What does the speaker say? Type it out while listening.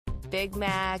Big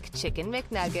Mac, Chicken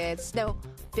McNuggets, no,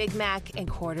 Big Mac and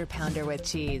Quarter Pounder with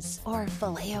cheese, or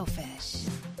Filet-O-Fish.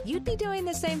 You'd be doing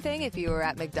the same thing if you were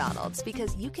at McDonald's,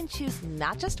 because you can choose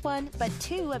not just one, but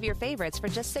two of your favorites for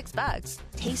just $6.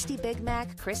 Tasty Big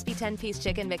Mac, crispy 10-piece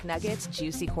Chicken McNuggets,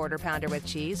 juicy Quarter Pounder with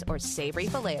cheese, or savory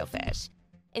Filet-O-Fish.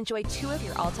 Enjoy two of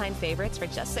your all-time favorites for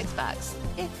just $6,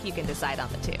 if you can decide on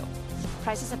the two.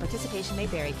 Prices and participation may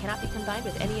vary. Cannot be combined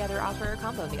with any other offer or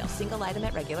combo meal. Single item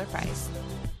at regular price.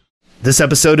 This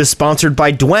episode is sponsored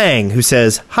by Dwang, who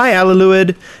says, "Hi,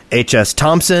 Alleluid." H.S.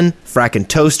 Thompson, Frackin'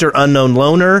 Toaster Unknown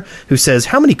Loner, who says,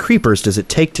 "How many creepers does it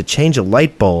take to change a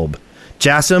light bulb?"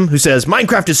 Jassim, who says,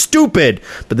 "Minecraft is stupid,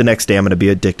 but the next day I'm going to be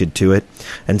addicted to it."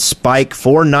 And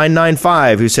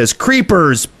Spike4995, who says,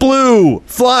 "Creepers, blue,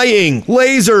 flying,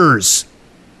 lasers."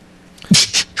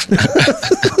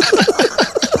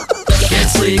 Can't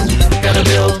sleep, gotta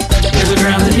build, there's a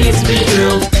ground that needs to be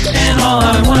drilled, and all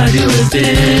I wanna do is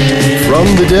dig.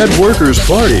 From the Dead Workers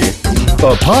Party,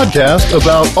 a podcast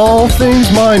about all things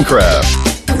Minecraft.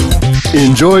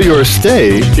 Enjoy your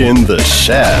stay in the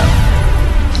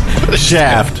shaft. The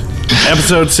Shaft,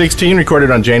 episode 16,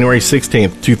 recorded on January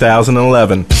 16th,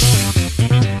 2011.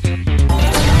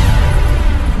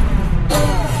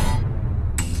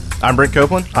 I'm Brent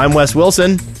Copeland. I'm Wes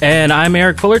Wilson. And I'm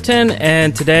Eric Fullerton,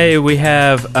 and today we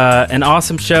have an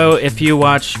awesome show. If you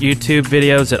watch YouTube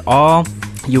videos at all,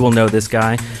 you will know this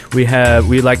guy.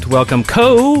 We'd like to welcome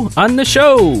Coe on the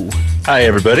show. Hi,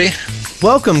 everybody.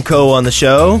 Welcome, Coe, on the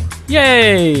show.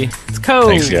 Yay! It's Coe.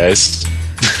 Thanks, guys.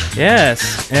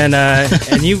 Yes, and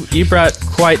you brought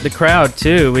quite the crowd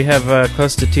too. We have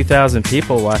close to 2,000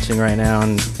 people watching right now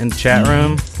in the chat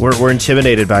room. We're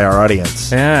intimidated by our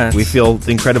audience. Yeah, we feel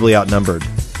incredibly outnumbered.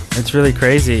 It's really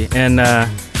crazy, and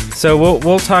so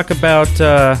we'll talk about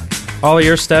all of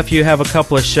your stuff. You have a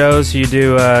couple of shows. You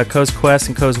do Coe's Quest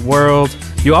and Coe's World.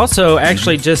 You also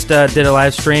actually just did a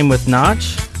live stream with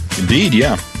Notch. Indeed,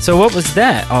 yeah. So what was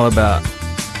that all about?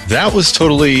 That was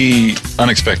totally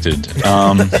unexpected.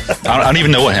 I don't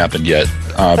even know what happened yet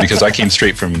because I came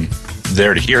straight from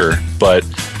there to here. But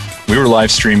we were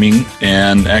live streaming,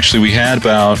 and actually we had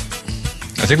about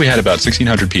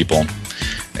 1,600 people.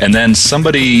 And then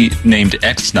somebody named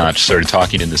X-Notch started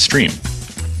talking in the stream.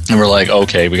 And we're like,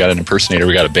 okay, we got an impersonator,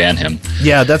 we got to ban him.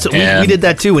 Yeah, that's what we did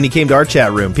that too when he came to our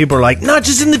chat room. People were like, "Not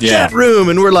just in the chat room,"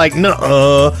 and we're like,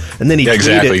 "Nuh-uh." And then he tweeted.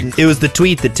 Exactly. It was the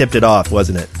tweet that tipped it off,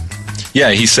 wasn't it?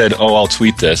 Yeah, he said, "Oh, I'll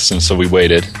tweet this," and so we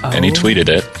waited, and he tweeted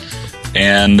it.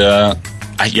 And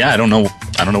I don't know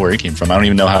where he came from. I don't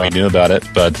even know how he knew about it,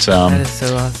 but that is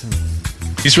so awesome.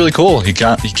 He's really cool. He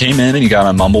came in and he got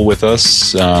on Mumble with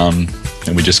us, and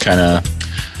we just kind of.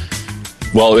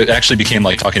 Well, it actually became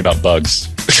like talking about bugs,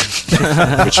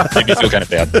 which made me feel kind of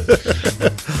bad.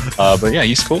 But yeah,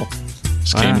 he's cool.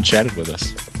 Just came and chatted with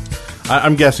us.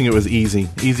 I'm guessing it was Easy.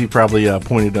 Easy probably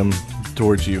pointed him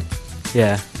towards you.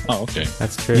 Yeah. Oh, okay.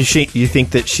 That's true. You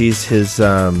think that she's his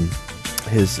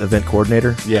event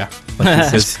coordinator? Yeah.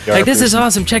 Like, this is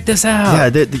awesome. Check this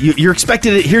out. Yeah, you're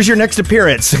expected. Here's your next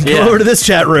appearance. Go over to this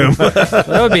chat room.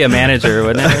 That would be a manager,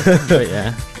 wouldn't it? But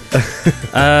yeah.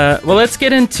 Well, let's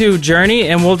get into Journey,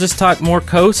 and we'll just talk more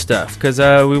Coe stuff, because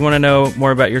we want to know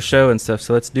more about your show and stuff,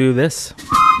 so let's do this.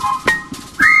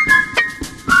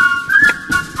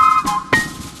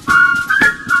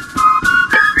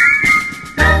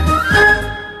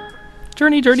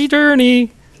 Journey.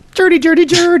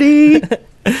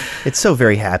 It's so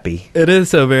very happy. It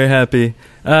is so very happy.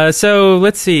 So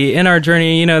let's see. In our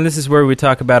journey, this is where we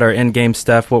talk about our in-game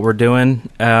stuff, what we're doing.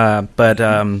 But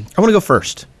I want to go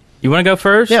first. You want to go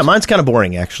first? Yeah, mine's kind of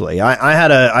boring actually. I had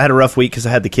a rough week because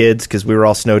I had the kids because we were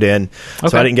all snowed in,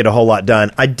 so I didn't get a whole lot done.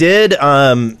 I did.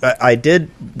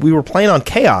 We were playing on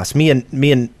Chaos. Me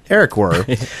and Eric were,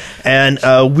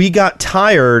 and we got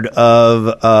tired of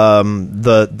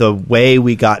the way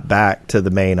we got back to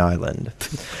the main island,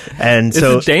 and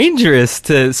so it's dangerous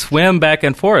to swim back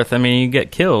and forth. I mean, you get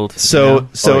killed. So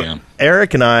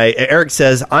Eric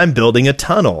says, "I'm building a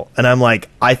tunnel," and I'm like,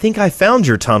 "I think I found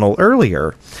your tunnel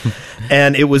earlier,"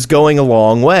 and it was going a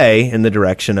long way in the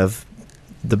direction of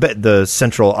the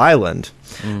central island,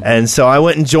 and so I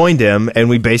went and joined him, and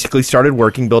we basically started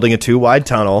building a 2-wide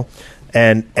tunnel.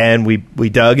 And we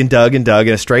dug and dug and dug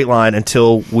in a straight line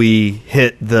until we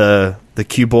hit the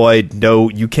cuboid, no,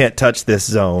 you can't touch this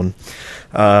zone.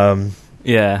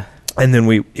 Yeah. And then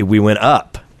we went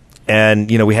up. And,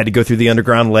 we had to go through the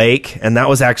underground lake, and that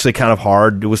was actually kind of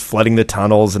hard. It was flooding the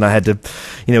tunnels, and I had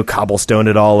to, cobblestone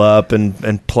it all up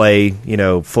and play,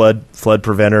 flood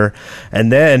preventer.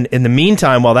 And then, in the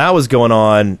meantime, while that was going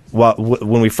on,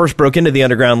 when we first broke into the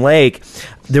underground lake,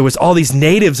 there was all these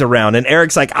natives around, and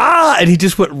Eric's like, and he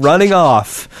just went running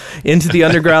off into the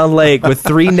underground lake with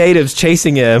 3 natives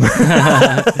chasing him.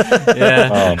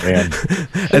 Oh man.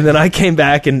 And then I came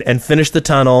back and finished the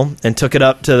tunnel and took it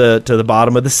up to the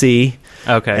bottom of the sea.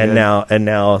 Okay. And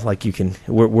now like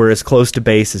we're as close to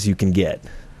base as you can get.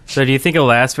 So do you think it'll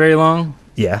last very long?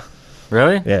 Yeah.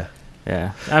 Really? Yeah.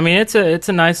 Yeah. I mean, it's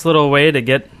a nice little way to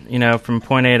get, from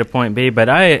point A to point B, but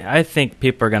I think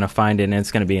people are going to find it and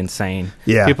it's going to be insane.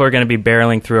 Yeah. People are going to be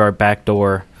barreling through our back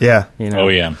door. Yeah. Oh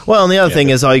yeah. Well, and the other thing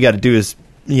is all you got to do is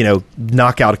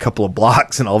knock out a couple of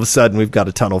blocks, and all of a sudden we've got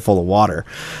a tunnel full of water.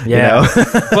 Yeah.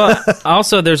 Well,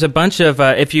 also there's a bunch of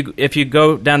if you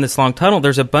go down this long tunnel,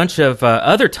 there's a bunch of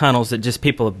other tunnels that just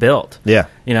people have built. Yeah.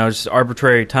 Just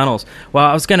arbitrary tunnels. Well,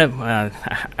 I was gonna.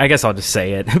 I guess I'll just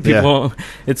say it. People,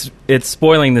 it's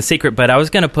spoiling the secret, but I was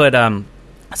gonna put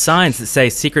signs that say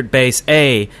secret base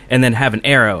A and then have an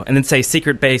arrow, and then say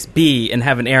secret base B and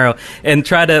have an arrow, and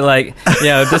try to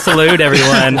disillude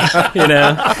everyone.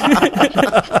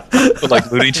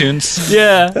 Like Looney Tunes.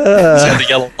 Yeah. Just have the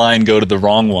yellow line go to the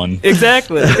wrong one.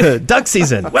 Exactly. Duck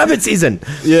season, weapon season.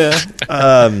 Yeah.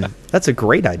 That's a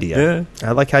great idea. Yeah.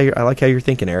 I like how you're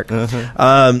thinking, Eric.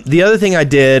 The other thing I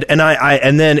did,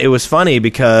 and then it was funny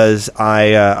because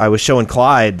I was showing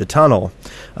Clyde the tunnel,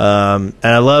 and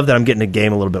I love that I'm getting to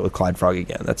game a little bit with Clyde Frog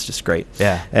again. That's just great.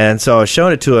 Yeah. And so I was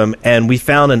showing it to him, and we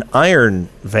found an iron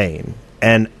vein.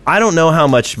 And I don't know how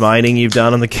much mining you've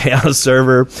done on the Chaos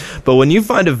server, but when you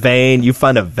find a vein, you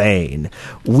find a vein.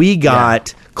 We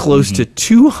got close to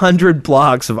 200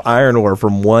 blocks of iron ore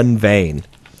from one vein.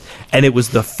 And it was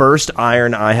the first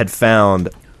iron I had found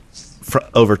for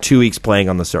over 2 weeks playing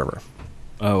on the server.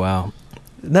 Oh, wow.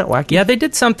 Isn't that wacky? Yeah, they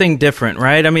did something different,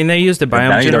 right? I mean, they used a biome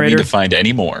Now you don't generator. need to find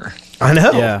any more. I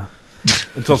know. Yeah.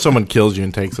 Until someone kills you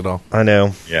and takes it all. I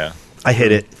know. Yeah. I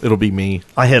hit it. It'll be me.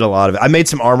 I hit a lot of it. I made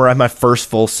some armor. I have my first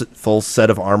full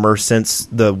set of armor since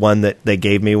the one that they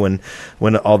gave me when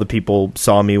all the people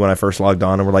saw me when I first logged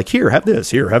on and were like, here, have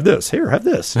this, here, have this, here, have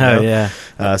this. You know? Yeah.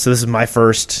 So this is my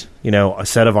first, a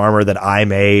set of armor that I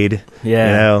made.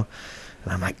 Yeah.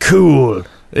 And I'm like, cool.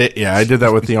 I did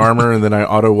that with the armor, and then I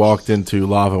auto-walked into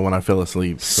lava when I fell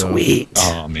asleep. So. Sweet.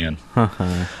 Oh man.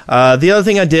 The other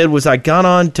thing I did was I got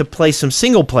on to play some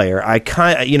single player. I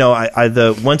once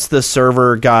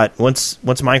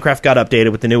Minecraft got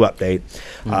updated with the new update,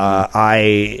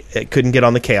 I couldn't get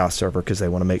on the Chaos server because they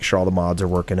want to make sure all the mods are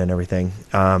working and everything.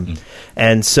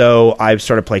 And so I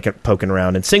started poking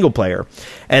around in single player,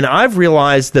 and I've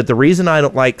realized that the reason I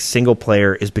don't like single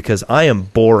player is because I am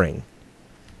boring.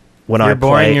 You're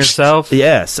boring yourself?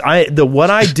 Yes. What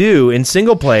I do in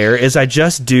single player is I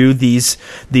just do these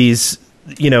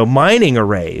mining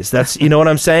arrays. That's, what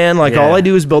I'm saying? Like, all I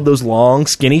do is build those long,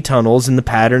 skinny tunnels in the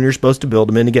pattern you're supposed to build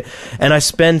them in. And I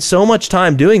spend so much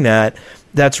time doing that,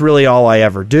 that's really all I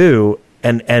ever do.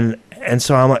 And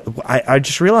so I'm like, I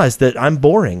just realized that I'm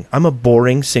boring. I'm a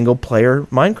boring single player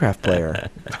Minecraft player.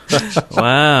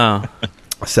 Wow.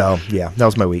 So, yeah, that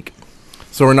was my week.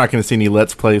 So we're not going to see any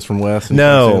Let's Plays from Wes?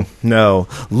 No.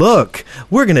 Look,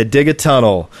 we're going to dig a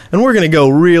tunnel, and we're going to go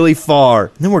really far.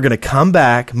 And then we're going to come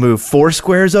back, move 4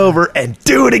 squares over, and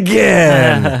do it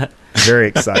again. Very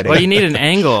exciting. Well, you need an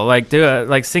angle,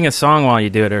 sing a song while you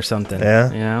do it or something.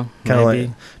 Yeah, kind of like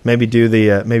maybe do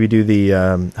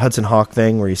the Hudson Hawk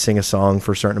thing where you sing a song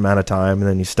for a certain amount of time and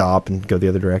then you stop and go the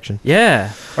other direction.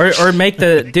 Yeah, or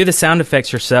do the sound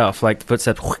effects yourself, like the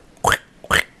footsteps.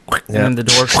 And then the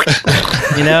door.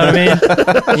 You know what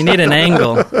I mean? You need an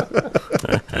angle. Well,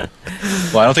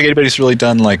 I don't think anybody's really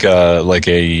done like a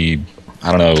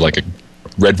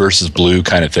red versus blue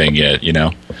kind of thing yet,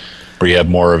 where you have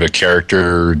more of a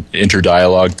character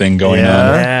interdialogue thing going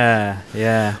on.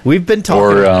 Yeah. We've been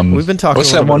talking. We've been talking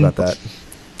what's a little that one? bit about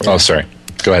that. Oh, sorry.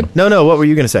 Go ahead. No. What were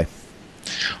you going to say?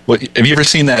 Well, have you ever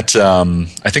seen that?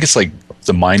 I think it's like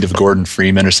The Mind of Gordon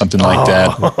Freeman or something like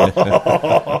that.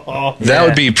 That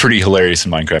would be pretty hilarious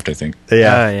in Minecraft, I think.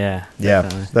 Yeah.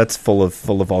 Definitely. That's full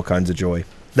of all kinds of joy.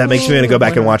 That makes me want to go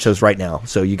back and watch those right now.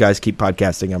 So you guys keep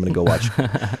podcasting. I'm going to go watch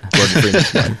Gordon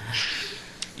Freeman's.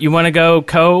 You want to go,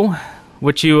 Co?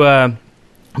 What you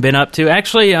been up to?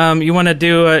 Actually, you want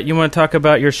to talk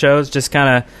about your shows? Just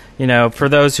kind of, for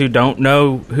those who don't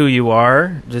know who you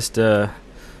are, just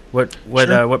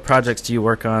what projects do you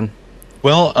work on?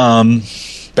 Well,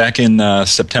 back in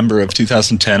September of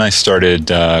 2010, I started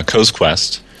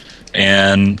CoeStar,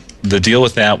 and the deal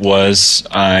with that was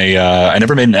I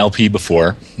never made an LP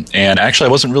before, and actually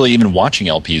I wasn't really even watching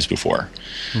LPs before.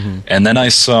 Mm-hmm. And then I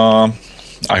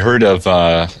heard of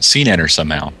CNEtter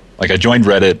somehow. Like I joined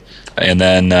Reddit, and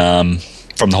then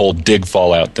from the whole dig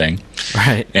Fallout thing.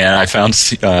 Right. And I found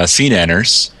Sea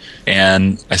Nanners,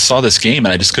 and I saw this game,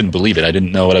 and I just couldn't believe it. I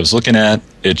didn't know what I was looking at.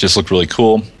 It just looked really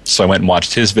cool. So I went and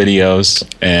watched his videos,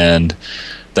 and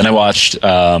then I watched, you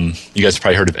guys have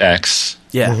probably heard of X.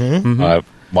 Yeah. I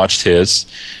watched his,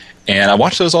 and I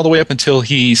watched those all the way up until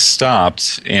he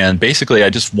stopped, and basically I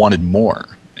just wanted more.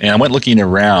 And I went looking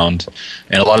around,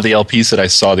 and a lot of the LPs that I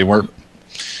saw, they weren't,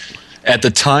 at the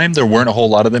time, there weren't a whole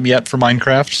lot of them yet for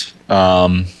Minecraft,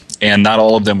 and not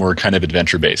all of them were kind of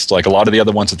adventure-based. Like a lot of the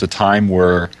other ones at the time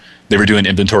they were doing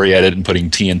inventory edit and putting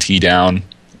TNT down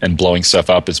and blowing stuff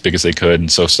up as big as they could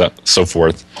and so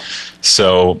forth.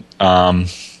 So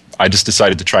I just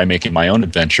decided to try making my own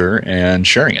adventure and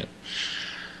sharing it.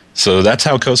 So that's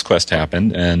how Coast Quest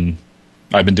happened, and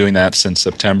I've been doing that since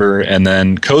September. And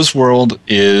then Coe's World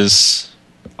is,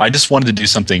 I just wanted to do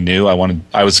something new.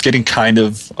 I was getting kind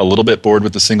of a little bit bored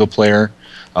with the single player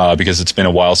because it's been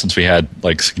a while since we had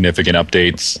like significant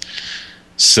updates.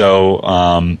 So,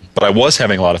 but I was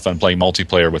having a lot of fun playing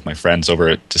multiplayer with my friends over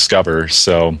at Discover.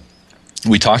 So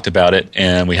we talked about it,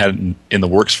 and we had it in the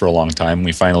works for a long time.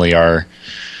 We finally are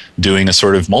doing a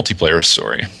sort of multiplayer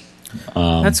story.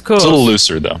 That's cool. It's a little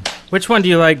looser, though. Which one do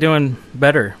you like doing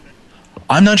better?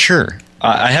 I'm not sure.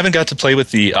 I haven't got to play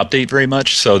with the update very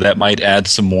much, so that might add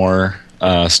some more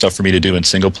stuff for me to do in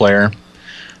single player.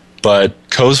 But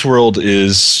Coe's World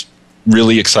is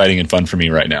really exciting and fun for me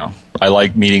right now. I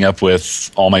like meeting up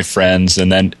with all my friends,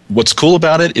 and then what's cool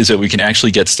about it is that we can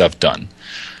actually get stuff done.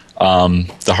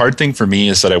 The hard thing for me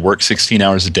is that I work 16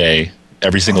 hours a day,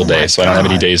 every single day, so I don't have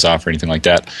any days off or anything like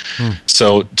that.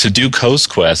 So to do Coast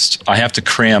Quest, I have to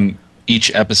cram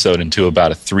each episode into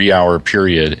about a 3-hour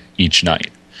period each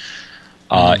night.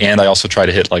 And I also try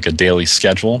to hit like a daily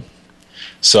schedule.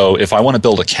 So if I want to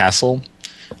build a castle,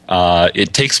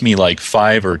 it takes me like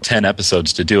 5 or 10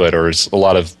 episodes to do it, or as a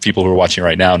lot of people who are watching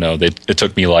right now know, it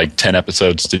took me like 10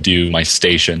 episodes to do my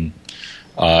station.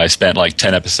 I spent like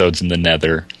 10 episodes in the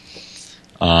Nether.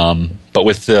 But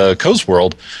with the Coe's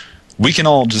World, we can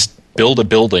all just build a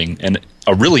building, and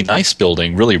a really nice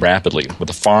building, really rapidly, with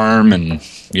a farm and,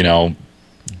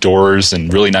 doors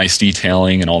and really nice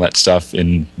detailing and all that stuff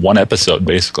in one episode,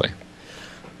 basically.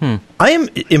 I am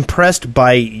impressed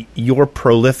by your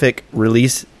prolific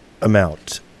release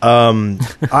amount.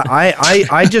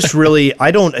 I just really,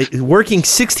 I don't, working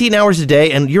 16 hours a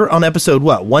day, and you're on episode,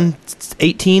 what,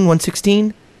 118,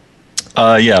 116?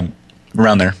 Yeah,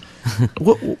 around there.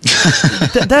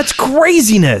 That's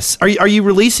craziness. Are you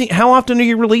releasing? How often are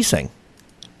you releasing?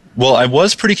 Well, I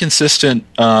was pretty consistent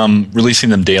releasing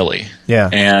them daily. Yeah.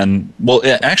 And, well,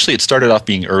 actually, it started off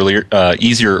being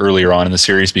easier earlier on in the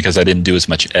series because I didn't do as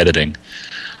much editing.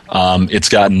 It's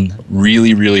gotten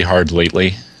really, really hard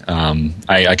lately.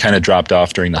 I kind of dropped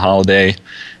off during the holiday,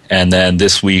 and then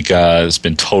this week has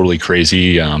been totally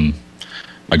crazy.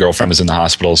 My girlfriend was in the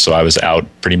hospital, so I was out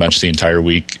pretty much the entire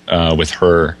week with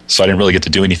her, so I didn't really get to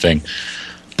do anything.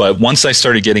 But once I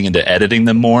started getting into editing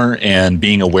them more and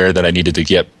being aware that I needed to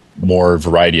get more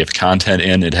variety of content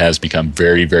in, it has become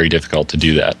very, very difficult to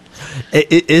do that.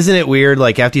 Isn't it weird,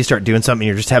 like after you start doing something,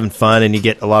 you're just having fun and you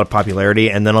get a lot of popularity,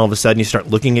 and then all of a sudden you start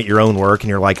looking at your own work and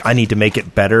you're like, I need to make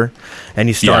it better, and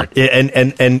you start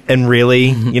and really,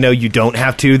 you don't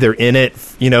have to, they're in it,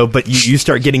 but you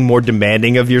start getting more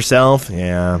demanding of yourself.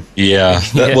 Yeah.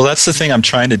 Well, that's the thing I'm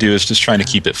trying to do, is just trying to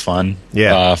keep it fun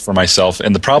for myself.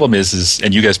 And the problem is,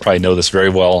 and you guys probably know this very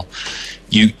well,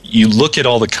 you look at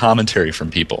all the commentary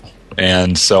from people,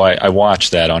 and so I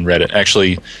watch that on Reddit.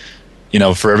 Actually,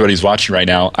 for everybody who's watching right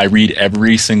now, I read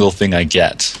every single thing I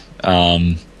get.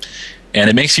 And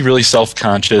it makes you really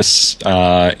self-conscious,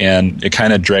 and it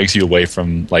kind of drags you away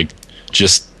from, like,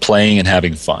 just playing and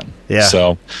having fun. Yeah.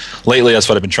 So lately, that's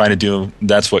what I've been trying to do.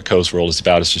 That's what Coe's World is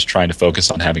about, is just trying to focus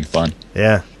on having fun.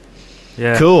 Yeah.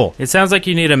 Yeah. Cool. It sounds like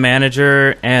you need a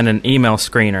manager and an email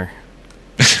screener.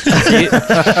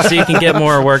 so you can get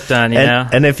more work done,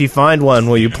 And if you find one,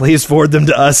 will you please forward them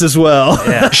to us as well?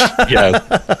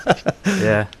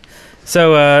 Yeah.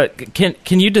 So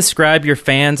can you describe your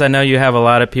fans? I know you have a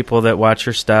lot of people that watch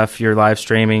your stuff, your live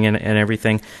streaming and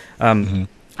everything.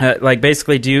 Like,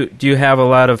 basically, do you have a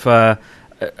lot of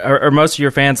are most of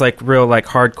your fans like real, like,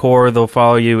 hardcore, they'll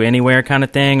follow you anywhere kind of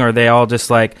thing, or are they all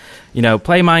just like,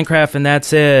 play Minecraft and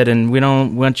that's it, and we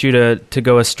don't want you to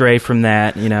go astray from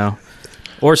that,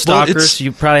 Or stalkers.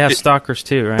 You probably have stalkers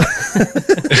too, right?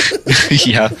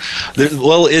 Yeah.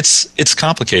 Well, it's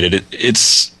complicated.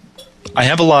 I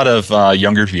have a lot of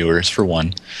younger viewers, for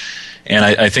one, and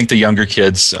I think the younger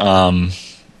kids,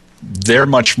 they're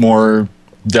much more.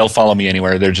 They'll follow me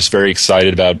anywhere. They're just very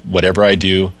excited about whatever I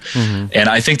do, and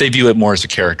I think they view it more as a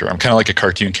character. I'm kind of like a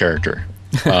cartoon character,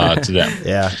 to them.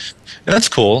 Yeah. And that's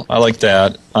cool. I like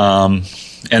that. And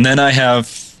then I have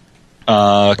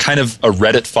kind of a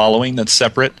Reddit following that's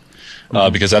separate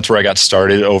because that's where I got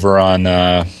started over on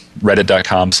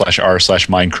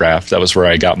reddit.com/r/Minecraft. That was where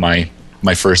I got my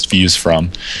first views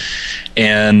from.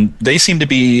 And they seem to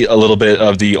be a little bit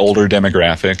of the older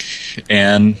demographic,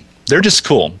 and they're just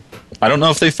cool. I don't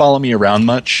know if they follow me around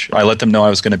much. I let them know I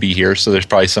was going to be here, so there's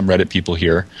probably some Reddit people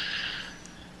here.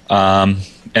 And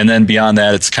then beyond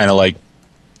that, it's kind of like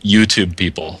YouTube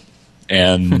people,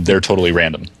 and they're totally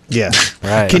random. Yeah.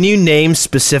 Right. Can you name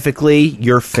specifically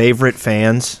your favorite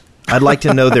fans? I'd like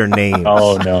to know their names.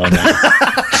 Oh, no. I'm going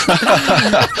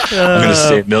to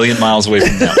stay a million miles away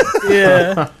from them.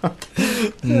 Yeah.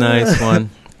 Nice one.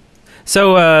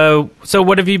 So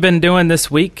what have you been doing this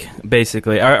week,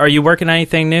 basically? Are you working on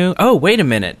anything new? Oh, wait a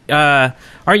minute. Are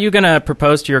you going to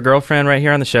propose to your girlfriend right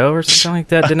here on the show or something like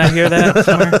that? Didn't I hear that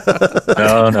somewhere?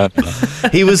 No.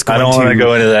 He was going I don't to. want to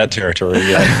go into that territory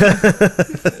yet.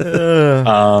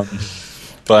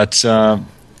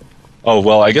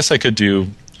 Well, I guess I could do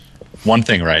one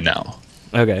thing right now.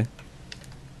 Okay.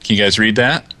 Can you guys read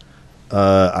that?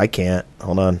 I can't.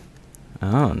 Hold on.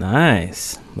 Oh,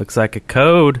 nice. Looks like a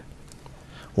code.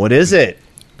 What is it?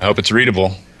 I hope it's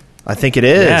readable. I think it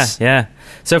is. Yeah.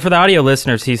 So for the audio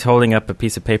listeners, he's holding up a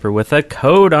piece of paper with a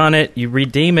code on it. You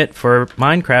redeem it for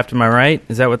Minecraft, am I right?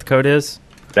 Is that what the code is?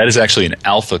 That is actually an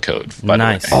alpha code, by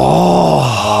Nice. the way.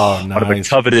 Oh, One of the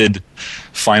coveted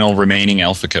final remaining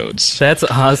alpha codes. That's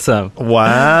awesome.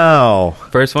 Wow.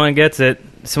 First one gets it.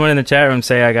 Someone in the chat room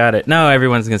say I got it. No,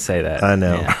 everyone's going to say that. I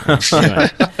know.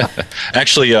 Yeah.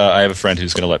 Actually, I have a friend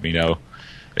who's going to let me know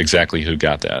exactly who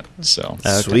got that. So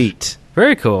Sweet.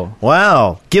 Very cool.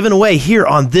 Wow. Given away here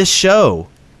on this show.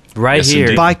 Right Yes, here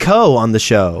indeed. By Co on the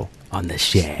show. on the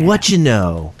show. What you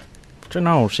know? What you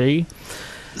know, see?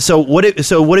 So what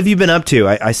have you been up to?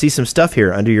 I see some stuff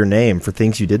here under your name for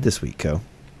things you did this week, Co.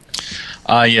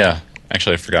 yeah.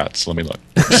 Actually, I forgot, so let me look.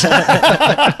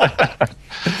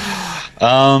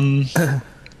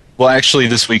 Well, actually,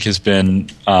 this week has been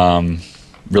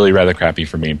really rather crappy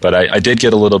for me, but I did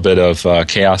get a little bit of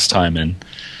chaos time in.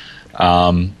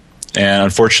 And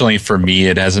unfortunately for me,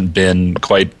 it hasn't been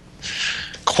quite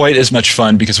as much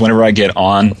fun because whenever I get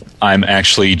on, I'm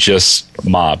actually just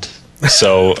mobbed.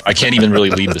 So I can't even really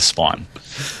leave the spawn.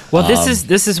 Well,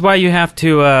 this is why you have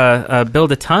to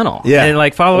build a tunnel. Yeah.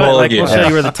 And follow Well, it. yeah. We'll show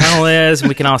you where the tunnel is, and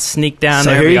we can all sneak down So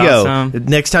there. here you It'd be go. awesome.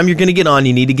 Next time you're going to get on,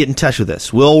 you need to get in touch with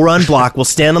us. We'll run block. We'll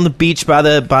stand on the beach by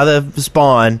the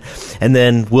spawn, and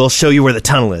then we'll show you where the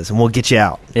tunnel is, and we'll get you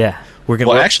out. Yeah. We're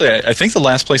gonna. Well, actually, I think the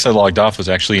last place I logged off was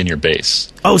actually in your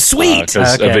base. Oh, sweet.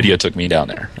 Because Okay. a video took me down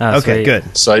there. Oh, Okay, sweet.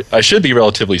 good. So I should be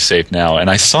relatively safe now. And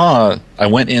I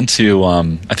went into,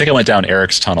 I think I went down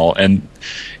Eric's tunnel, and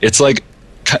it's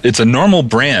a normal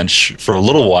branch for a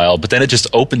little while, but then it just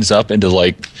opens up into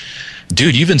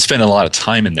dude, you've been spending a lot of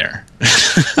time in there.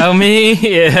 Oh, me?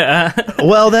 Yeah.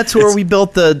 Well, that's where we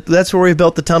built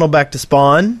the tunnel back to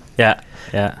spawn, Yeah.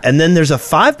 Yeah. and then there's a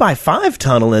 5x5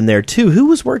 tunnel in there too. Who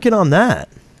was working on that?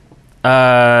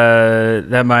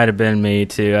 That might have been me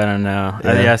too. I don't know.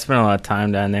 Yeah. I spent a lot of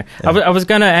time down there. I was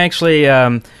gonna actually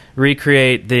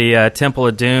recreate the Temple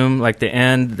of Doom, like the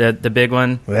end, the big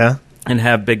one, Yeah. and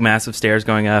have big massive stairs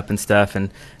going up and stuff, and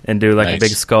do Nice. a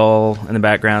big skull in the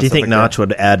background. Do you stuff think like Notch that.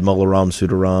 would add Molaram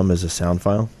Pseudoram as a sound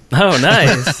file? Oh,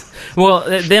 nice. Well,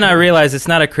 then I realized it's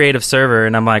not a creative server,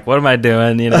 and I'm like, what am I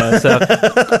doing? So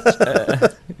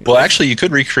Well, actually, you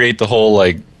could recreate the whole,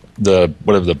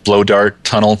 the blow dart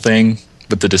tunnel thing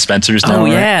with the dispensers down oh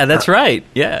there. yeah, that's right.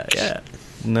 Yeah.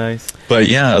 Nice. But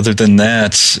yeah, other than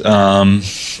that,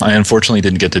 I unfortunately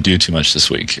didn't get to do too much this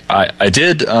week. I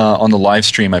did on the live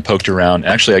stream. I poked around.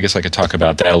 Actually, I guess I could talk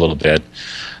about that a little bit.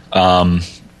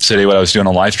 Today, what I was doing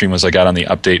on live stream was I got on the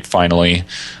update finally.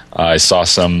 I saw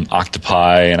some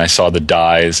octopi, and I saw the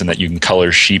dyes, and that you can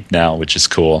color sheep now, which is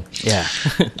cool. Yeah.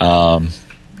 So I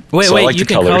Wait, like you the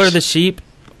can colors. color the sheep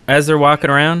as they're walking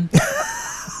around?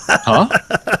 Huh?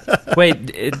 Wait,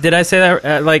 did I say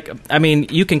that?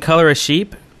 You can color a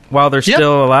sheep while they're Yep.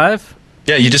 still alive?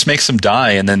 Yeah, you just make some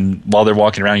dye, and then while they're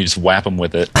walking around, you just whap them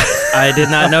with it. I did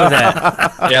not know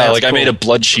that. Yeah, I made a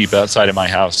blood sheep outside of my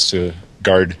house to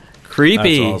guard.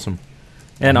 Creepy. That's awesome.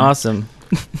 And awesome.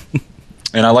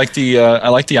 And I like the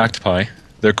octopi.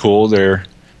 They're cool. They're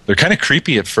kind of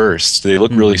creepy at first. They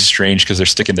look really strange because they're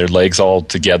sticking their legs all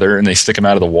together, and they stick them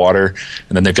out of the water,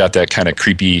 and then they've got that kind of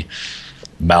creepy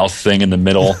mouth thing in the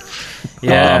middle.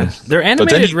 Yeah. They're but then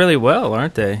animated really well,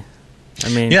 aren't they? I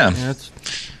mean, Yeah. it's-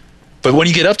 But when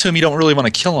you get up to them, you don't really want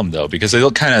to kill them though, because they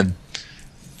look kind of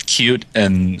cute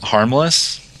and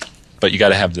harmless. But you got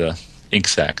to have the ink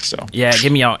sac. So Yeah,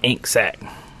 give me your ink sac,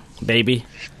 baby.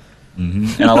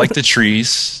 and I like the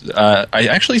trees. I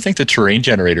actually think the terrain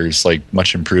generator is like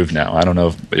much improved now. I don't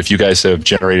know if you guys have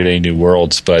generated any new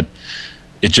worlds, but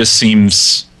it just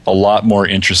seems a lot more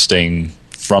interesting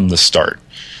from the start.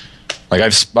 Like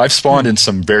I've spawned in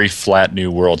some very flat new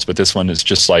worlds, but this one is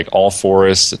just like all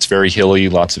forests. It's very hilly,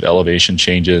 lots of elevation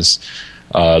changes.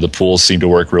 The pools seem to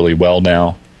work really well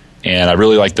now, and I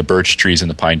really like the birch trees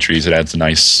and the pine trees. It adds a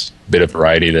nice bit of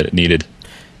variety that it needed.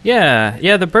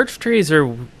 Yeah. The birch trees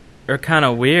are kind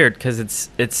of weird because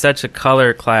it's such a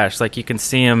color clash. Like you can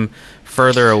see them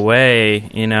further away.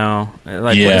 You know, like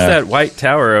what is that white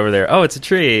tower over there? Oh, it's a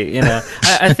tree. You know,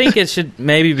 I think it should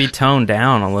maybe be toned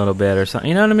down a little bit or something.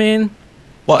 You know what I mean?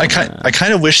 Well, I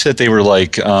kind of wish that they were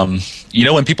like, you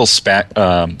know, when people stack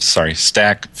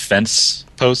fence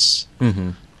posts. Mm-hmm.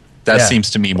 That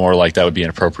seems to me more like that would be an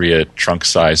appropriate trunk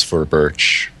size for a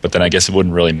birch. But then I guess it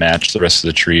wouldn't really match the rest of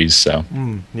the trees. So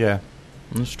Yeah.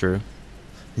 That's true.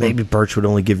 Maybe birch would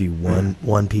only give you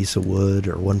one piece of wood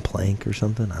or one plank or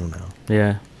something. I don't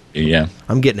know. Yeah.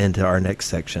 I'm getting into our next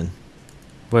section.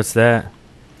 What's that?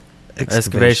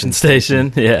 Excavation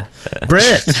station. Yeah.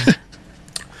 Brent,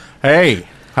 Hey,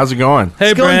 how's it going?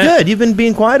 Hey, it's going Brent. good. You've been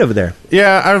being quiet over there.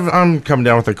 Yeah, I'm coming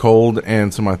down with a cold,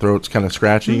 and so my throat's kind of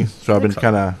scratchy. So I've been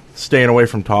kind of staying away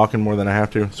from talking more than I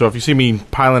have to. So if you see me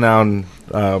piling on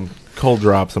cold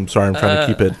drops, I'm sorry. I'm trying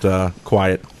to keep it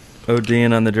quiet.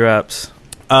 ODing on the drops.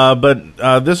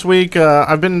 But this week,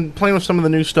 I've been playing with some of the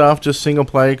new stuff, just single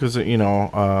play, because, you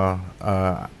know,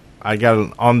 I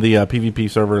got on the PvP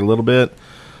server a little bit.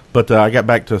 But I got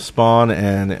back to spawn,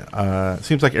 and it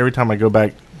seems like every time I go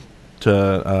back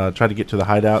to try to get to the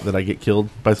hideout that I get killed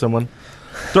by someone.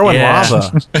 Throwing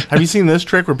lava. Have you seen this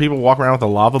trick where people walk around with a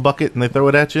lava bucket and they throw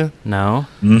it at you? No.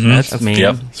 Mm-hmm. That's mean.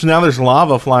 Yep. So now there's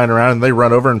lava flying around, and they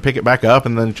run over and pick it back up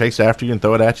and then chase after you and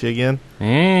throw it at you again.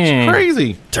 It's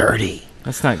crazy. Dirty.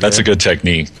 That's not good. That's a good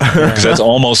technique because that's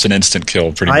almost an instant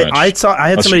kill, pretty much. I had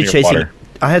Unless somebody you're near chasing. water.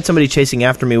 I had somebody chasing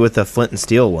after me with a flint and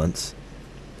steel once.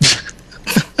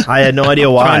 I had no idea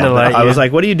why. Trying to light I you. was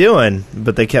like, "What are you doing?"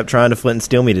 But they kept trying to flint and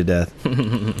steel me to death.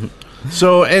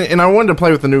 So, and I wanted to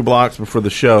play with the new blocks before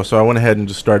the show, so I went ahead and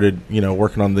just started,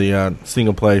 working on the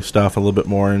single play stuff a little bit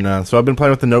more. And so I've been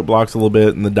playing with the note blocks a little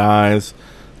bit and the dies.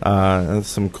 That's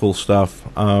some cool stuff.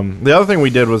 The other thing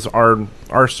we did was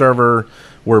our server,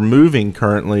 we're moving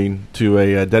currently to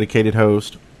a dedicated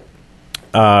host.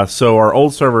 So our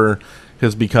old server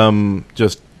has become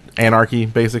just anarchy,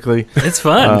 basically. It's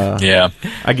fun. Yeah.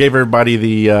 I gave everybody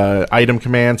the item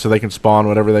command so they can spawn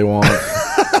whatever they want.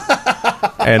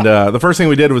 And the first thing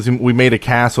we did was we made a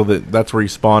castle that's where you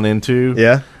spawn into.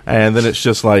 Yeah. And then it's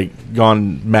just like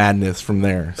gone madness from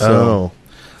there. So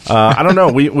Oh. I don't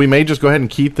know. We may just go ahead and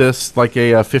keep this like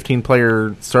a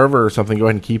 15-player server or something. Go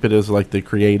ahead and keep it as like the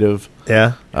creative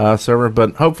server.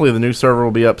 But hopefully the new server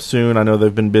will be up soon. I know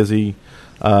they've been busy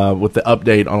with the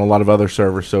update on a lot of other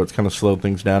servers, so it's kind of slowed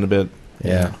things down a bit.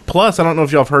 Yeah. Plus, I don't know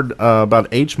if y'all have heard about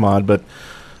HMod, but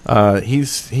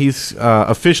he's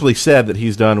officially said that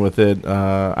he's done with it.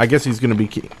 I guess he's going to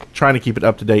be trying to keep it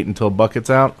up to date until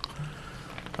Bucket's out.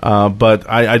 But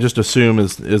I just assume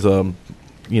as a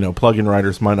plugin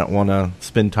writers might not want to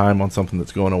spend time on something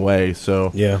that's going away.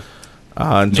 So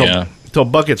until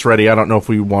Bucket's ready, I don't know if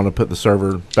we want to put the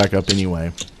server back up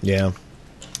anyway. Yeah.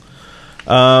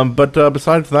 But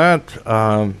besides that,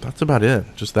 that's about it.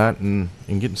 Just that and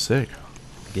getting sick.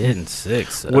 Getting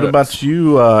sick sucks. What about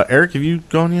you, Eric? Have you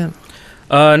gone yet?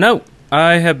 No.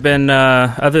 I have been,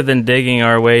 other than digging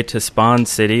our way to Spawn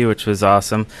City, which was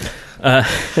awesome.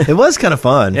 It was kind of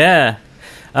fun. Yeah.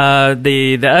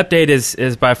 The update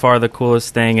is by far the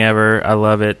coolest thing ever. I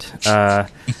love it. I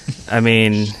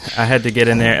mean, I had to get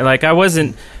in there. Like, I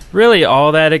wasn't really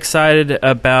all that excited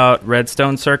about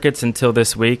redstone circuits until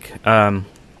this week. I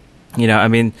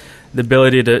mean, the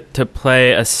ability to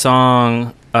play a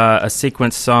song, a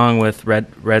sequence song with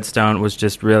redstone was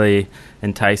just really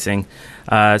enticing.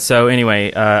 So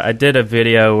anyway, I did a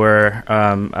video where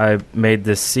I made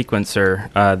this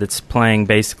sequencer that's playing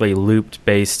basically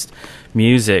looped-based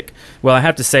music. Well, I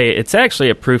have to say it's actually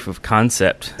a proof of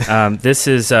concept. This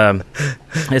is a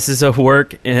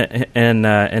work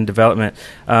in development,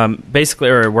 basically,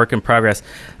 or a work in progress.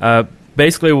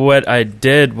 Basically, what I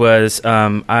did was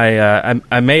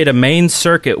I made a main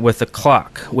circuit with a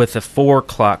clock, with a 4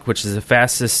 clock, which is the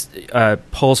fastest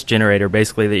pulse generator,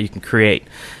 basically, that you can create.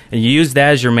 And you use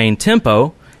that as your main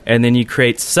tempo, and then you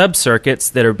create sub-circuits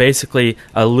that are basically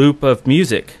a loop of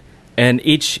music. And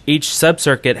each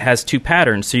sub-circuit has 2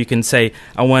 patterns, so you can say,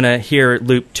 I want to hear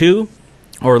loop 2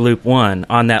 or loop 1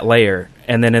 on that layer.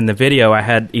 and then in the video, I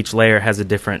had each layer has a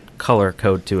different color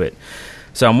code to it.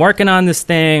 So I'm working on this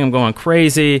thing, I'm going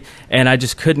crazy, and I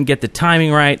just couldn't get the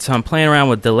timing right. So I'm playing around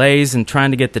with delays and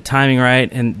trying to get the timing right,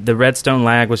 and the redstone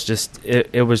lag was just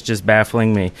it was just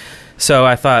baffling me. So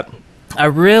I thought, I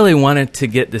really wanted to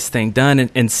get this thing done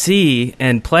and see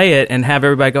and play it and have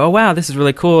everybody go, oh, wow, this is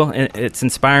really cool, and it's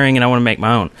inspiring, and I want to make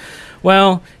my own.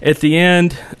 Well, at the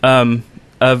end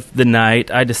of the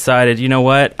night, I decided, you know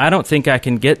what, I don't think I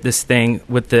can get this thing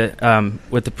with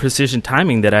the precision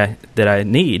timing that I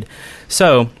need.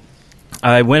 So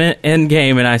I went in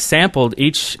game and I sampled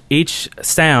each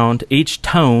sound, each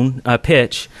tone,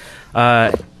 pitch.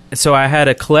 So I had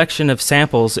a collection of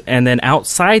samples, and then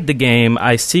outside the game,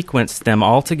 I sequenced them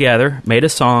all together, made a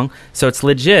song. So it's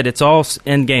legit; it's all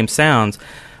in-game sounds.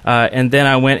 And then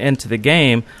I went into the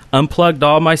game, unplugged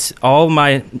all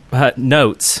my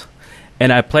notes,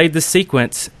 and I played the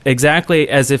sequence exactly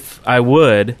as if I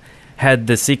would had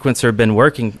the sequencer been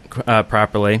working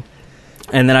properly.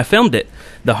 And then I filmed it.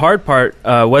 The hard part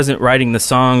wasn't writing the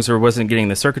songs or wasn't getting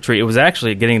the circuitry. It was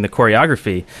actually getting the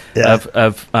choreography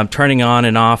of turning on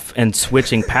and off and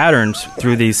switching patterns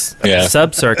through these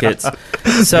sub-circuits.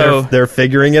 So they're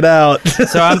figuring it out.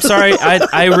 So I'm sorry.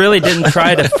 I really didn't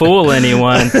try to fool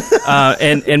anyone.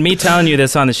 And me telling you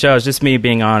this on the show is just me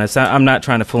being honest. I'm not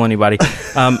trying to fool anybody.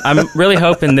 I'm really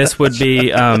hoping this would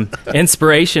be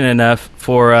inspiration enough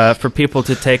for people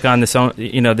to take on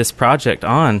this project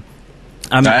on.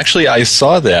 Actually, I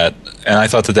saw that, and I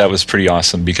thought that was pretty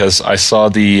awesome because I saw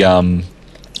the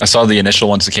initial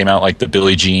ones that came out, like the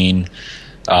Billie Jean,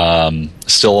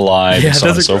 Still Alive, and so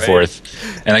on and so forth.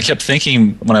 And I kept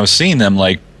thinking when I was seeing them,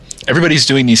 like, everybody's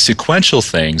doing these sequential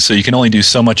things, so you can only do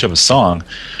so much of a song,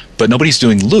 but nobody's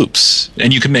doing loops.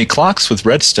 And you can make clocks with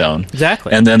redstone.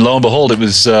 Exactly. And then lo and behold, it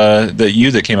was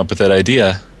you that came up with that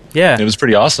idea. Yeah. And it was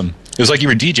pretty awesome. It was like you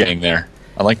were DJing there.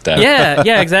 I like that.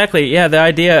 Yeah, exactly. Yeah, the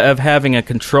idea of having a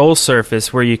control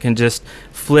surface where you can just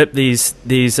flip these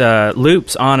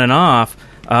loops on and off,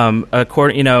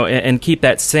 and keep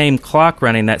that same clock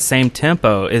running, that same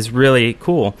tempo is really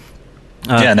cool.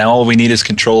 Now all we need is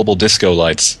controllable disco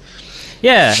lights.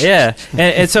 Yeah,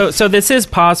 and so this is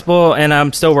possible, and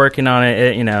I'm still working on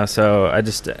it. So I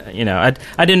just, I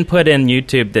didn't put in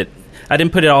YouTube that I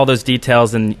didn't put in all those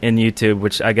details in YouTube,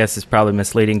 which I guess is probably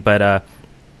misleading, but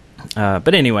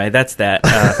anyway, that's that.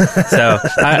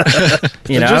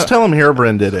 Just tell them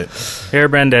Hairbrand did it.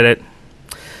 Hairbrand did it.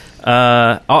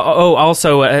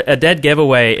 Also, a dead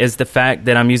giveaway is the fact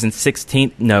that I'm using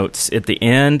 16th notes at the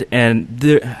end, and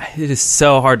it is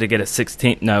so hard to get a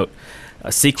 16th note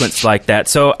sequence like that.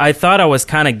 So I thought I was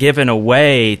kind of giving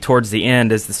away towards the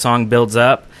end as the song builds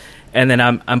up, and then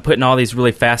I'm putting all these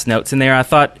really fast notes in there. I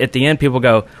thought at the end people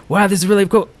go, "Wow, this is really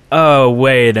cool." Oh,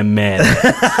 wait a minute.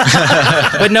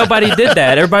 But nobody did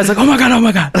that. Everybody's like, oh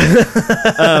my God.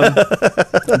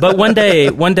 But one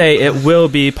day it will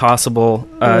be possible.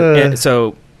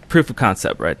 So proof of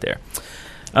concept right there.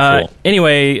 Cool.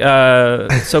 Anyway,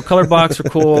 so color blocks are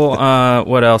cool.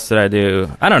 What else did I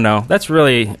do? I don't know. That's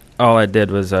really all I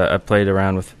did was I played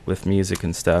around with music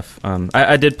and stuff.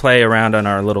 I did play around on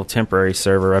our little temporary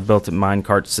server. I built a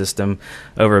minecart system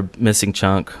over Missing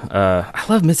Chunk. I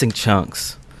love Missing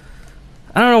Chunks.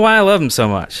 I don't know why I love them so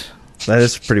much. That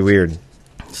is pretty weird.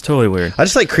 It's totally weird. I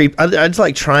just like creep. I just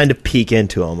like trying to peek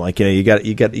into them. Like, you got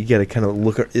to kind of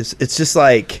look. It's just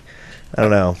like, I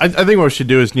don't know. I think what we should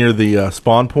do is near the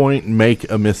spawn point make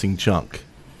a missing chunk.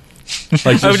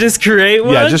 Like just create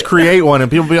one. Yeah, just create one, and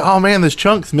people be, oh man, this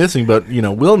chunk's missing, but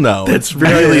we'll know it's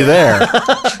really there.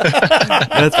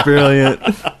 That's brilliant.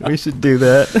 We should do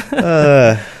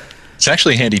that. It's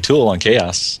actually a handy tool on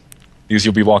Chaos because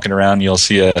you'll be walking around, and you'll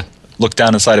see look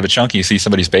down inside of a chunk, and you see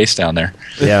somebody's base down there.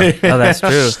 Yeah, oh, that's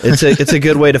true. It's a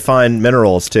good way to find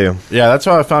minerals too. Yeah, that's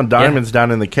how I found diamonds down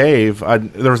in the cave.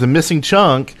 There was a missing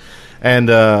chunk, and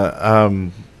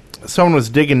someone was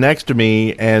digging next to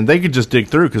me, and they could just dig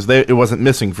through because it wasn't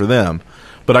missing for them.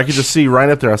 But I could just see right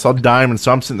up there. I saw diamonds,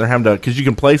 so I'm sitting there having to, because you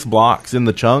can place blocks in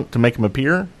the chunk to make them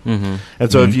appear. Mm-hmm.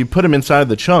 And so if you put them inside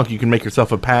the chunk, you can make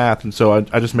yourself a path. And so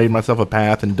I just made myself a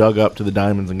path and dug up to the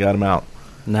diamonds and got them out.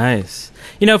 Nice.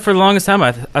 For the longest time,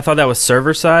 I thought that was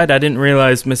server side. I didn't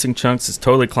realize Missing Chunks is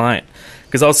totally client.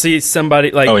 Because I'll see somebody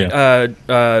like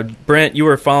Brent, you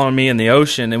were following me in the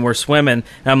ocean and we're swimming,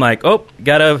 and I'm like, oh,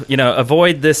 gotta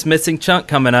avoid this missing chunk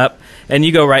coming up, and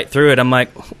you go right through it. I'm like,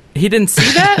 he didn't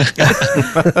see that.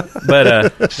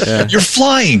 But you're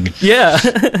flying. Yeah.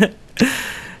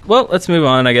 Well, let's move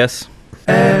on, I guess.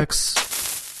 Excavation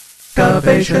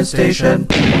Station.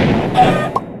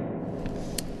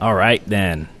 All right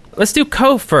then. let's do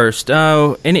Coe first.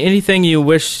 Anything you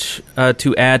wish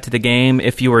to add to the game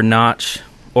if you were Notch,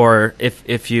 or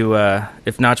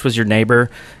if Notch was your neighbor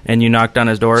and you knocked on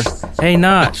his door? Hey,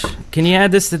 Notch, can you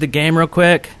add this to the game real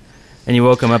quick? And you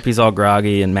woke him up, he's all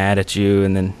groggy and mad at you,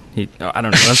 and then I don't know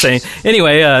what I'm saying.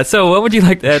 Anyway, so what would you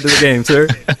like to add to the game, sir?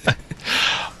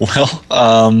 Well,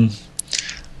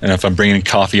 and if I'm bringing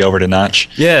coffee over to Notch.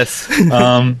 Yes.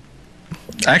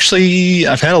 Actually,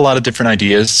 I've had a lot of different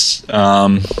ideas.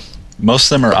 Most of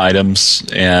them are items,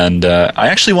 and I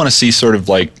actually want to see sort of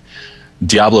like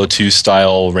Diablo 2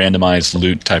 style randomized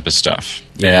loot type of stuff,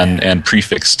 and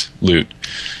prefixed loot.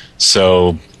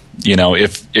 So,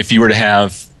 if you were to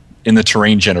have in the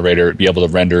terrain generator, be able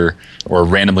to render or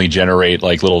randomly generate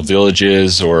like little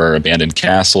villages or abandoned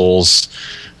castles,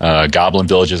 goblin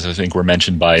villages, I think were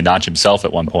mentioned by Notch himself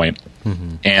at one point.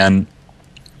 Mm-hmm. And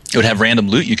it would have random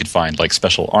loot you could find, like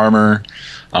special armor,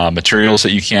 materials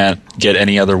that you can't get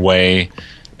any other way,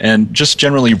 and just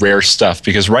generally rare stuff.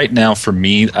 Because right now, for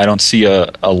me, I don't see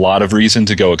a lot of reason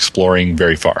to go exploring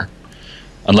very far.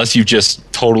 Unless you've just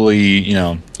totally,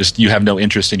 you have no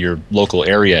interest in your local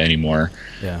area anymore.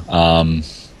 Yeah.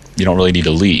 You don't really need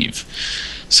to leave.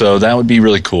 So that would be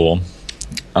really cool.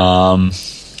 I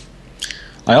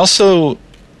also,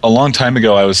 a long time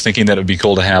ago, I was thinking that it would be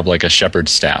cool to have like a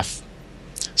shepherd's staff.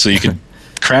 So you could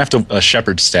craft a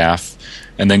shepherd's staff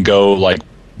and then go like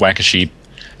whack a sheep,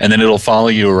 and then it'll follow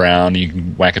you around. You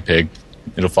can whack a pig.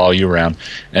 It'll follow you around,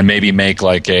 and maybe make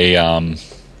like a,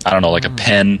 like a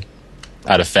pen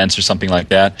out of fence or something like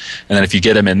that. And then if you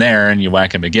get them in there and you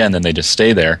whack them again, then they just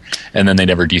stay there, and then they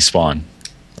never despawn,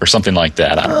 or something like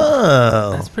that. I don't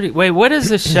know. That's pretty. Wait, what is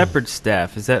a shepherd's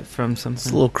staff? Is that from something? It's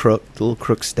a little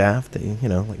crook staff that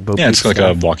like Bo yeah, it's like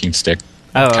staff. a walking stick.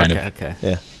 Oh, kind okay.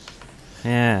 Yeah.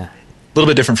 Yeah. A little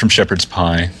bit different from shepherd's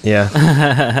pie.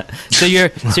 Yeah. So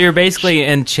you're basically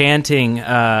enchanting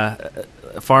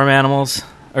farm animals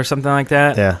or something like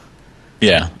that? Yeah.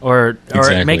 Yeah. Or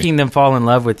exactly. making them fall in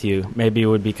love with you. Maybe it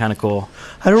would be kind of cool.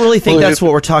 I don't really think that's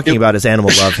what we're talking about is animal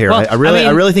love here. Well, I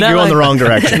really think you're going the wrong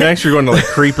direction. Next, you're going to like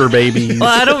creeper babies. Well,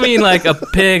 I don't mean like a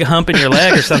pig humping your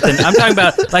leg or something. I'm talking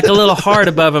about like a little heart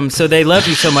above them, so they love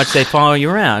you so much they follow you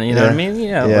around. You know what I mean?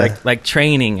 Like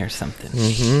training or something.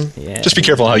 Mm-hmm. Yeah. Just be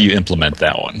careful how you implement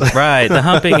that one. Right. The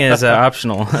humping is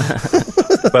optional.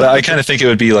 But I kind of think it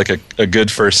would be like a good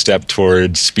first step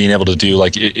towards being able to do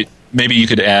like maybe you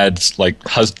could add like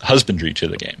husbandry to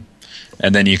the game,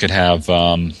 and then you could have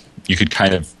you could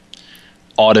kind of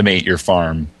automate your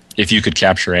farm if you could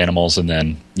capture animals and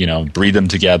then breed them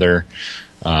together,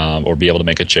 or be able to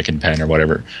make a chicken pen or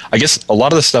whatever. I guess a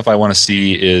lot of the stuff I want to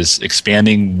see is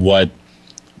expanding what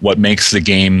makes the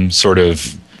game sort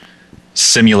of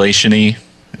simulation-y,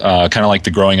 kind of like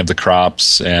the growing of the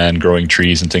crops and growing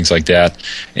trees and things like that,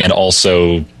 and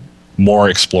also more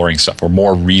exploring stuff or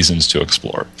more reasons to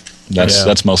explore.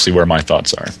 That's mostly where my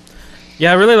thoughts are.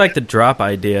 Yeah, I really like the drop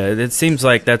idea. It seems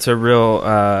like that's a real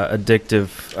addictive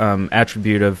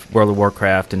attribute of World of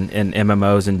Warcraft and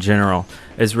MMOs in general.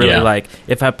 Is really like,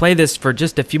 if I play this for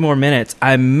just a few more minutes,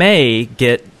 I may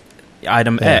get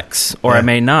item X, or I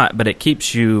may not, but it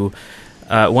keeps you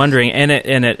wondering, and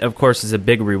it of course is a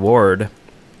big reward.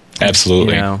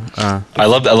 Absolutely. I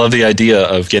love the idea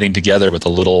of getting together with a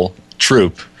little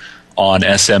troop on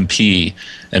SMP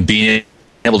and being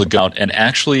able to go out and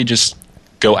actually just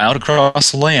go out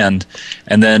across the land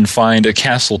and then find a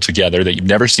castle together that you've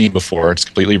never seen before. It's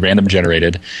completely random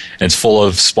generated, and it's full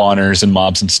of spawners and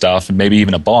mobs and stuff, and maybe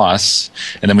even a boss.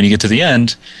 And then when you get to the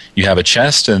end, you have a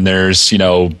chest, and there's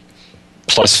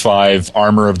 +5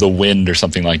 armor of the wind or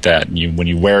something like that. And when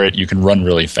you wear it, you can run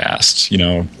really fast. Stuff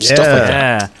like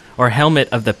that. Or helmet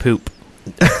of the poop.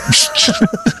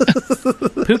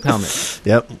 Poop helmet.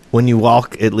 Yep. When you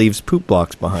walk, it leaves poop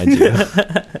blocks behind you.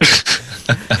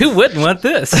 Who wouldn't want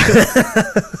this?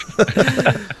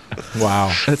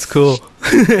 Wow. That's cool.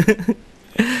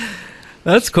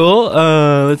 That's cool.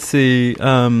 Let's see.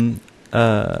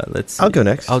 Let's see. I'll go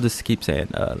next. I'll just keep saying.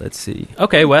 Let's see.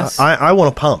 Okay, Wes. I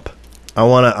want a pump. I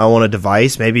want a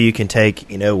device. Maybe you can take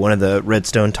one of the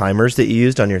redstone timers that you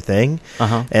used on your thing,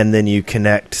 and then you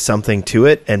connect something to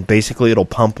it, and basically it'll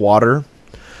pump water,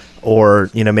 or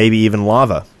maybe even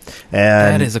lava.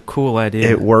 And that is a cool idea.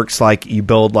 It works like you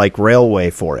build like railway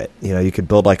for it. You could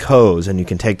build like hose, and you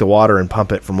can take the water and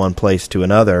pump it from one place to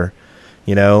another.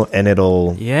 And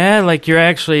it'll like you're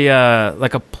actually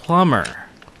like a plumber.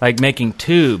 Like making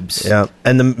tubes. Yeah,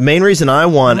 and the main reason I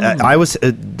was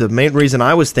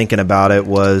thinking about it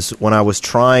was when I was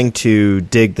trying to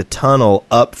dig the tunnel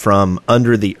up from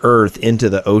under the earth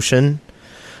into the ocean.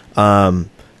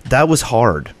 That was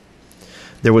hard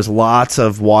there was lots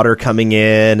of water coming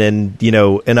in, and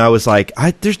and I was like,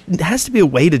 there has to be a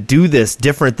way to do this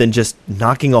different than just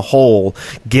knocking a hole,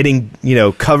 getting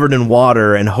covered in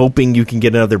water, and hoping you can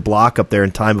get another block up there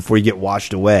in time before you get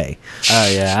washed away.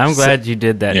 Oh yeah, I'm glad you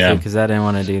did that too, because I didn't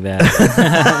want to do that.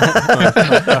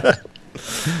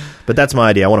 But that's my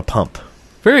idea. I want to pump.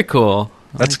 Very cool.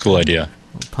 That's a cool idea.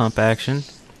 Pump action.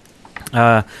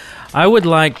 I would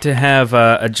like to have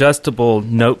adjustable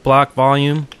note block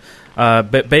volume.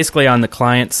 But basically on the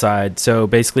client side, so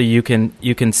basically you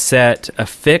can set a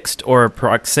fixed or a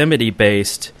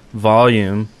proximity-based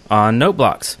volume on note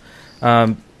blocks.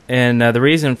 And the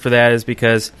reason for that is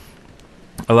because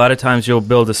a lot of times you'll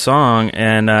build a song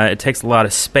and it takes a lot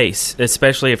of space,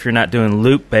 especially if you're not doing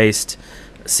loop-based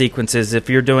sequences. If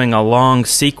you're doing a long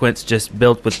sequence just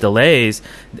built with delays,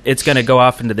 it's going to go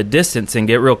off into the distance and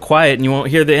get real quiet, and you won't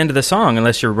hear the end of the song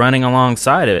unless you're running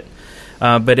alongside of it.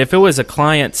 But if it was a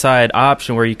client-side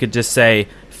option where you could just say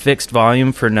fixed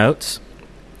volume for notes,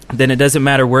 then it doesn't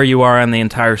matter where you are on the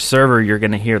entire server, you're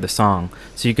going to hear the song.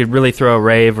 So you could really throw a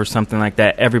rave or something like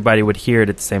that. Everybody would hear it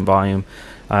at the same volume.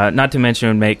 Not to mention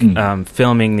it would make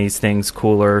filming these things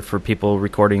cooler for people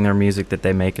recording their music that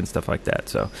they make and stuff like that.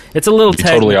 So it's a little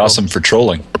technical. Totally awesome for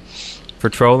trolling. For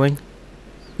trolling?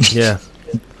 Yeah.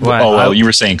 What? Oh, well, you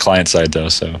were saying client-side, though,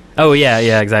 so... Oh,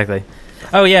 yeah, exactly.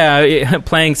 Oh, yeah,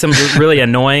 playing some really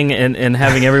annoying and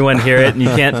having everyone hear it, and you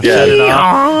can't shut it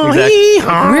off. Exactly.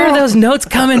 Where are those notes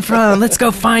coming from? Let's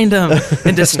go find them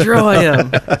and destroy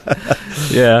them.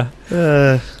 Yeah.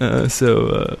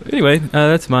 Anyway,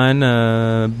 that's mine.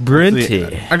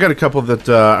 Brinty. I got a couple that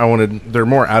I wanted. They're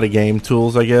more out-of-game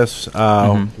tools, I guess.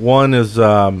 One is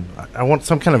I want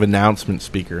some kind of announcement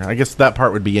speaker. I guess that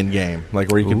part would be in-game, like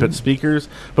where you can put speakers,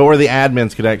 but where the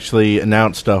admins could actually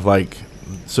announce stuff, like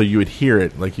so you would hear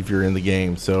it, like if you're in the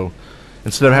game. So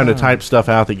instead of having to type stuff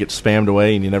out that gets spammed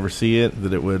away and you never see it,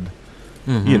 that it would,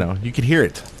 you could hear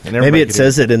it. And maybe it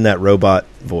says it in that robot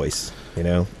voice,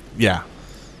 Yeah.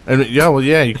 And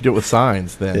you could do it with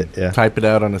signs then. Type it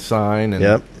out on a sign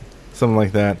and something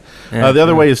like that. Yeah, the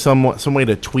other way is some way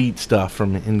to tweet stuff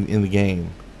from in the game,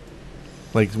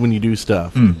 like when you do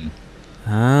stuff.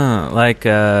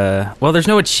 Well, there's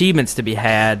no achievements to be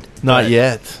had. Not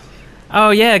yet.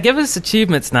 Oh yeah, give us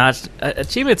achievements, Notch.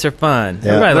 Achievements are fun.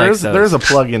 Yeah. Everybody likes those. There's a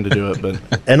plug-in to do it, but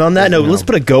and on that note, let's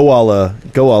put a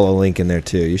Goala link in there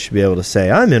too. You should be able to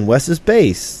say, "I'm in Wes's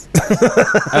base."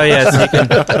 Oh yeah, so you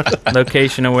can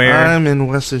location aware. I'm in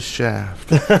Wes's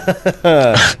shaft,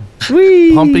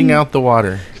 Whee! pumping out the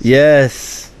water.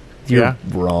 Yes, you're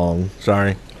wrong.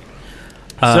 Sorry.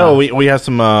 So we have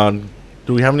some.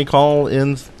 Do we have any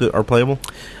call-ins that are playable?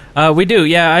 We do,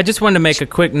 yeah. I just wanted to make a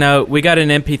quick note. We got an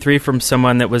MP3 from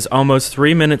someone that was almost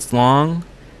 3 minutes long.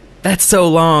 That's so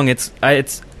long. It's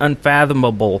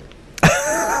unfathomable.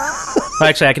 Well,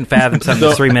 actually, I can fathom something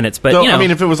that's 3 minutes, but I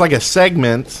mean, if it was like a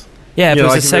segment, yeah, if it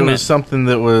was like a segment, if it was something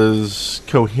that was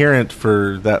coherent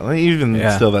for that, even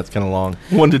still, that's kind of long.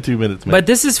 1 to 2 minutes. Maybe. But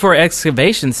this is for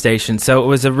Excavation Station, so it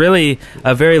was a very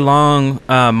long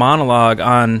monologue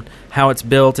on how it's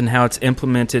built and how it's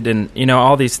implemented and,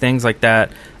 all these things like that.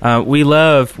 We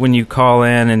love when you call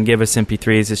in and give us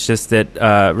MP3s. It's just that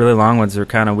really long ones are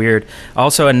kind of weird.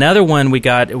 Also, another one we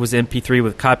got, it was MP3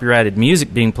 with copyrighted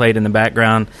music being played in the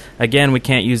background. Again, we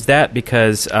can't use that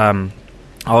because all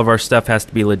of our stuff has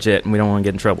to be legit and we don't want to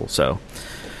get in trouble. So,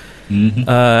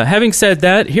 having said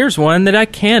that, here's one that I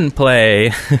can play.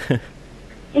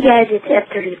 Hey guys, it's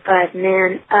F35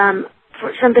 Man.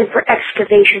 For something for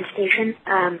Excavation Station.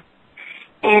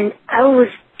 And I was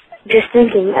just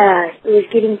thinking, it was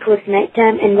getting towards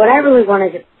nighttime, and what I really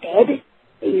want is a bed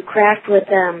that you craft with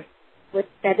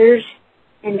feathers,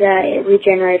 and it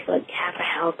regenerates like half a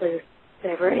health or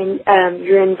whatever, and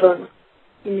you're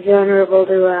invulnerable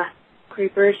to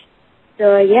creepers.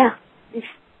 So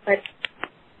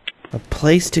a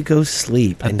place to go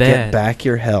sleep and bed. get back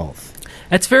your health.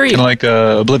 That's very kind of like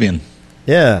Oblivion.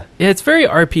 Yeah, it's very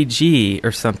RPG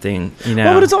or something,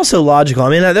 Well, but it's also logical. I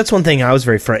mean, that's one thing I was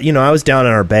very I was down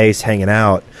in our base hanging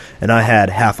out, and I had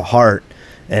half a heart,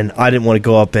 and I didn't want to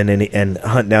go up and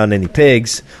hunt down any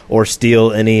pigs or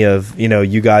steal any of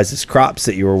you guys' crops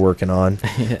that you were working on.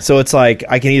 Yeah. So it's like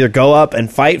I can either go up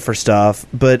and fight for stuff,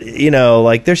 but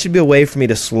like there should be a way for me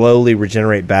to slowly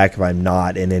regenerate back if I'm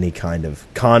not in any kind of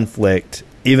conflict,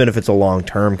 even if it's a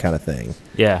long-term kind of thing.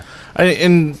 Yeah.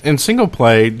 In single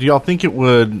play, do y'all think it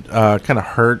would kind of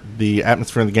hurt the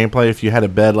atmosphere in the gameplay if you had a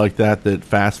bed like that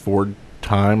fast forward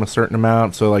time a certain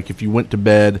amount? So like if you went to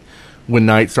bed when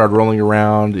night started rolling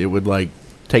around, it would like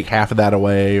take half of that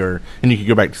away, and you could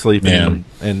go back to sleep and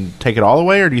take it all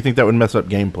away, or do you think that would mess up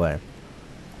gameplay?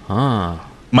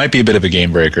 might be a bit of a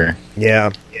game breaker.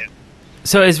 Yeah.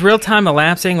 So is real time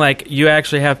elapsing? Like you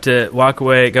actually have to walk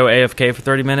away, go AFK for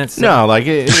 30 minutes? No, like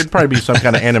it'd probably be some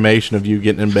kind of animation of you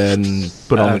getting in bed and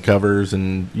put on the covers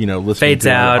and listening Fades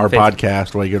to out, our fades-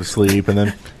 podcast while you go to sleep,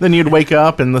 and then you'd wake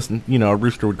up and listen. A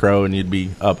rooster would crow and you'd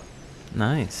be up.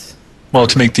 Nice. Well,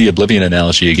 to make the Oblivion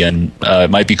analogy again,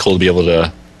 it might be cool to be able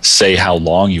to say how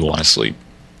long you want to sleep.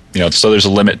 So there's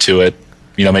a limit to it.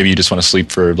 Maybe you just want to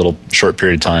sleep for a little short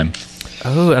period of time.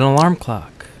 Oh, an alarm clock.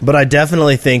 But I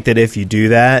definitely think that if you do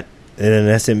that in an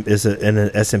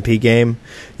SMP game,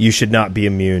 you should not be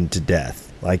immune to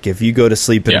death. Like if you go to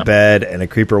sleep in bed and a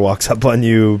creeper walks up on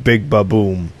you, big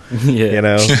ba-boom.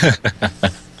 Yeah.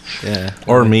 Yeah.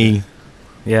 Or me.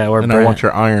 Yeah, or and Brent. I want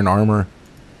your iron armor.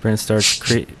 Brent starts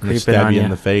creeping stab on you you.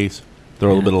 in the face. Throw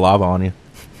a little bit of lava on you.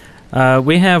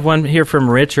 We have one here from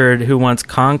Richard who wants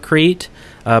concrete.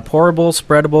 Pourable,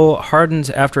 spreadable,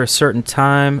 hardens after a certain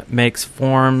time, makes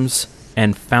forms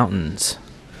and fountains.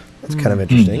 That's kind of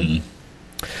interesting.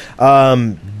 I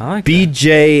like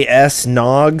BJS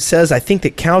Nog says, I think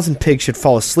that cows and pigs should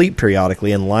fall asleep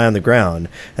periodically and lie on the ground.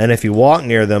 And if you walk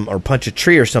near them or punch a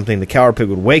tree or something, the cow or pig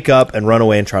would wake up and run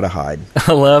away and try to hide.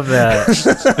 I love that.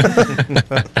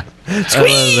 I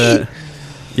love that.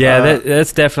 Yeah,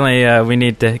 that's definitely, we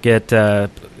need to get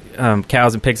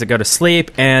cows and pigs that go to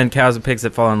sleep and cows and pigs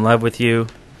that fall in love with you.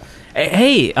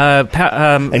 Hey,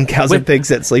 and cows and pigs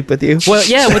that sleep with you? Well,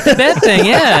 yeah, with the bed thing,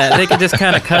 yeah. They could just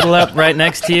kind of cuddle up right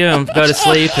next to you and go to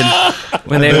sleep. And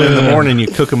when in the morning, you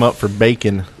cook them up for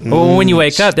bacon. Well, when you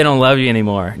wake up, they don't love you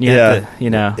anymore. You have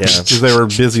to, because they were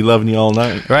busy loving you all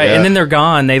night. Right, and then they're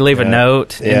gone. They leave a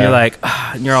note, and you're like,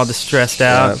 and you're all distressed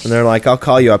out. And they're like, I'll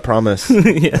call you, I promise.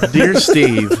 Dear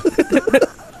Steve.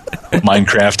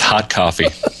 Minecraft hot coffee.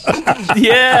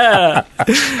 Yeah.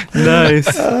 Nice.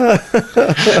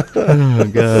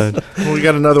 Oh, God. Well, we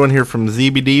got another one here from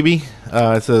ZBDB.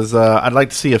 It says, I'd like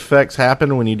to see effects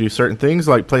happen when you do certain things,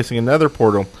 like placing another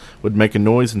portal would make a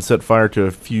noise and set fire to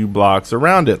a few blocks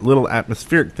around it. Little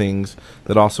atmospheric things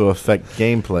that also affect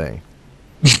gameplay.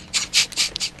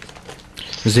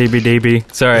 ZBDB.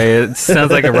 Sorry, it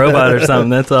sounds like a robot or something.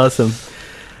 That's awesome.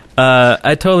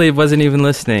 I totally wasn't even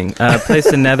listening. Place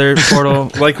a nether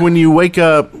portal. Like when you wake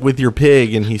up with your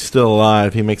pig and he's still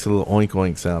alive, he makes a little oink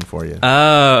oink sound for you.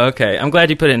 Oh, okay. I'm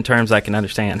glad you put it in terms I can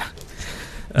understand.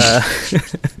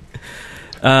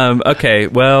 Okay,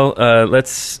 well,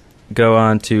 let's go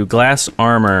on to glass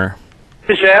armor.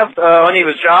 Hey, Shaft. My name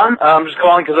is John. I'm just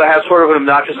calling because I have sort of an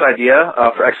obnoxious idea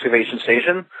for excavation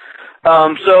station.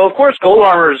 So of course, gold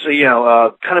armor is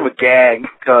kind of a gag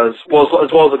because as well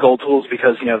as the gold tools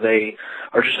because they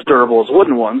are just as durable as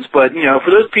wooden ones. But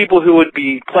for those people who would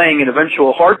be playing in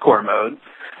eventual hardcore mode,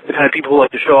 the kind of people who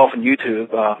like to show off on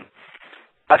YouTube,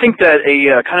 I think that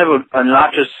a kind of a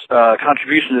obnoxious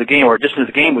contribution to the game or addition to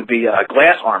the game would be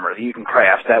glass armor that you can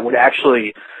craft that would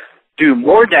actually do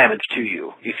more damage to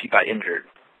you if you got injured.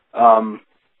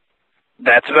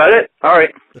 That's about it. All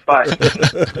right. Bye.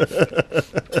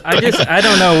 I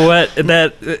don't know what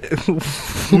that...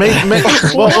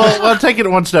 well, I'll take it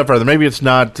one step further. Maybe it's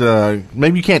not...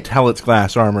 maybe you can't tell it's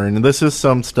glass armor, and this is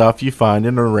some stuff you find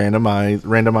in a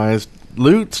randomized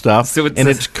loot stuff, and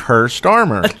it's cursed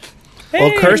armor.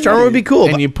 Well, cursed armor would be cool.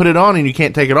 And you put it on, and you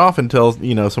can't take it off until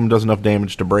someone does enough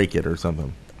damage to break it or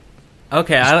something.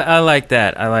 Okay, I like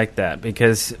that. I like that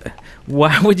because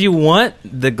why would you want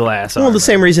the glass armor? Well, the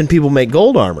same reason people make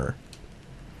gold armor.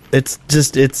 It's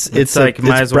just it's like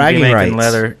might as well be bragging making rights.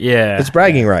 leather. Yeah, it's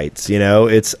bragging rights.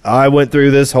 It's I went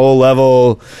through this whole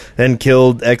level and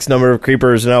killed X number of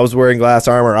creepers, and I was wearing glass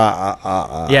armor.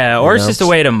 Yeah, or it's just a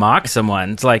way to mock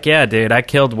someone. It's like, yeah, dude, I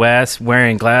killed Wes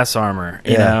wearing glass armor.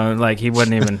 You know, like he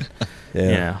wouldn't even.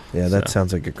 Yeah, that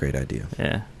sounds like a great idea.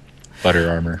 Yeah, butter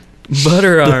armor.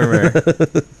 Butter armor.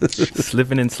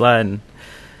 Slipping and sliding.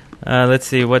 Let's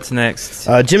see, what's next?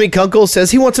 Jimmy Kunkel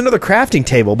says he wants another crafting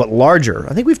table, but larger.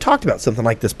 I think we've talked about something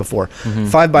like this before.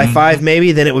 5x5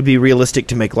 maybe, then it would be realistic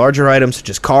to make larger items such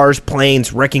as cars,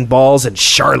 planes, wrecking balls, and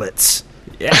Charlottes.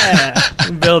 Yeah,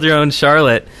 build your own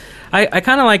Charlotte. I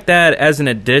kind of like that as an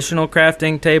additional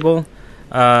crafting table.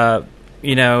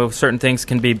 Certain things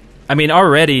can be... I mean,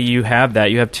 already you have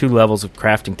that. You have 2 levels of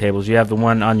crafting tables. You have the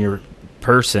one on your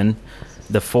person,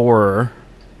 the 4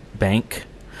 bank,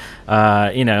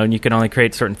 and you can only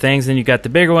create certain things. Then you got the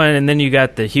bigger one, and then you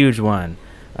got the huge one.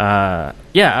 I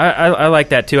like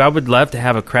that too. I would love to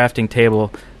have a crafting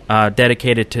table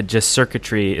dedicated to just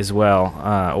circuitry as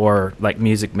well, or like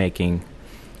music making.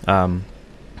 That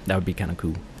would be kind of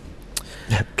cool.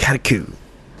 Kind of cool.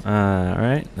 All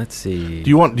right, let's see. Do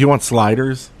you want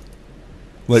sliders?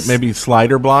 Like maybe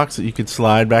slider blocks that you could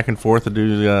slide back and forth to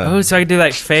do. So I could do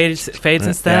like fades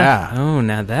and stuff. Yeah. Oh,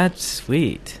 now that's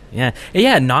sweet. Yeah,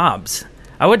 yeah. Knobs.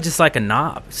 I would just like a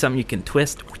knob, something you can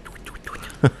twist. I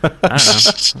don't know.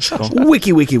 That's cool.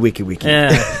 Wiki.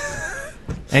 Yeah.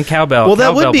 And cowbell. Well,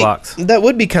 cowbell blocks. That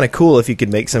would be kind of cool if you could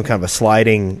make some kind of a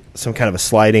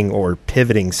sliding or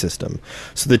pivoting system,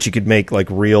 so that you could make like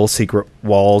real secret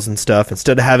walls and stuff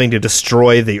instead of having to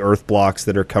destroy the earth blocks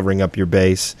that are covering up your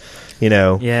base.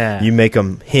 Yeah. You make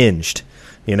them hinged,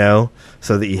 so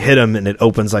that you hit them and it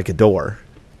opens like a door.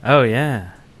 Oh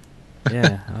yeah.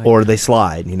 Yeah. Or they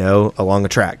slide, along a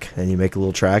track, and you make a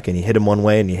little track and you hit them one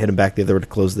way and you hit them back the other way to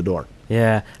close the door.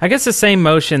 Yeah, I guess the same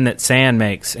motion that sand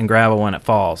makes in gravel when it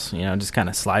falls. Just kind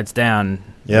of slides down.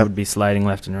 Yep. It would be sliding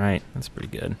left and right. That's pretty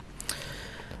good.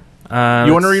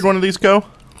 You want to read one of these, Co?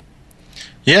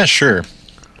 Yeah, sure.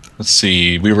 Let's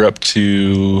see. We were up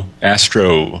to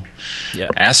Astro. Yeah.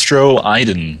 Astro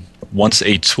Iden wants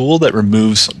a tool that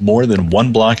removes more than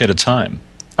one block at a time.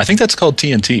 I think that's called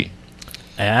TNT.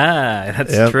 Ah,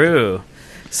 that's true.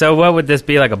 So what would this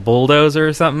be, like a bulldozer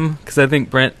or something? Because I think,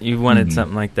 Brent, you wanted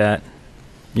something like that.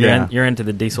 You're into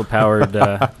the diesel-powered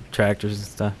tractors and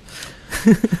stuff.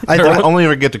 I only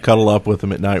ever get to cuddle up with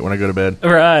them at night when I go to bed.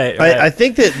 Right. I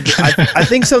think that I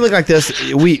think something like this,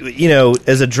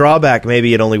 as a drawback,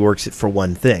 maybe it only works for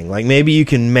one thing. Like maybe you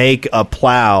can make a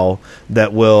plow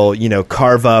that will,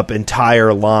 carve up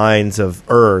entire lines of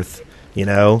earth,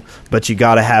 but you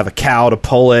got to have a cow to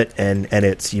pull it, and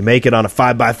you make it on a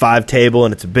 5x5 table,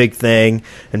 and it's a big thing,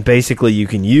 and basically you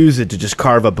can use it to just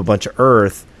carve up a bunch of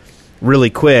earth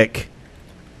really quick,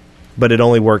 but it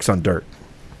only works on dirt,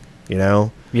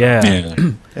 Yeah.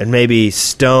 And maybe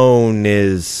stone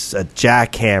is a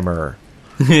jackhammer.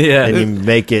 Yeah. And you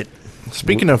make it.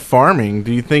 Speaking of farming,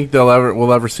 do you think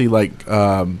we'll ever see like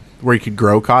where you could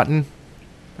grow cotton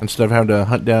instead of having to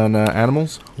hunt down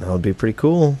animals? That would be pretty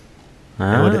cool.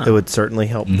 It would certainly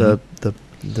help the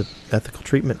ethical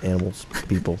treatment animals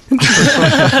people.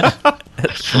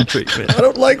 Ethical treatment. I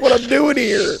don't like what I'm doing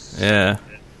here. Yeah.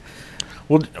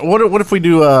 Well, what if we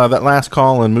do that last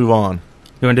call and move on?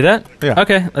 You want to do that? Yeah.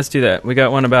 Okay, let's do that. We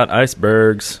got one about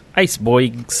icebergs.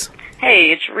 Icebergs.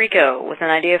 Hey, it's Rico with an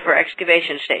idea for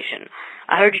excavation station.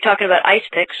 I heard you talking about ice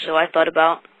picks, so I thought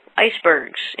about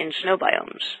icebergs in snow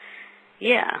biomes.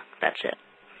 Yeah, that's it.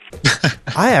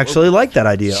 I actually like that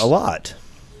idea a lot.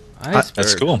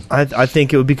 That's cool. I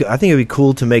think it would be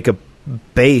cool to make a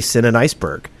base in an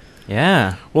iceberg.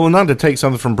 Yeah. Well, not to take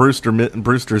something from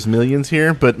Brewster's Millions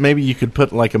here, but maybe you could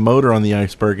put like a motor on the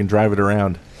iceberg and drive it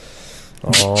around.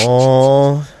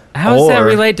 Oh. How does that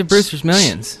relate to Brewster's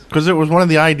Millions? Because it was one of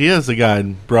the ideas the guy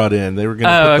brought in. They were going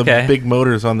to put the big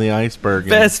motors on the iceberg.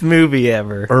 Best movie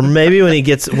ever. Or maybe when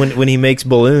he makes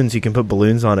balloons, you can put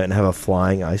balloons on it and have a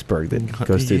flying iceberg that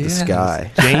goes through the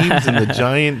sky. James and the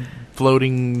giant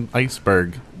floating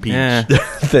iceberg beach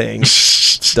thing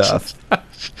stuff.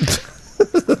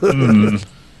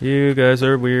 You guys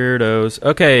are weirdos.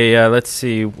 Okay, let's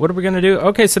see. What are we going to do?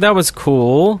 Okay, so that was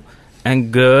cool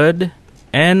and good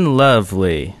and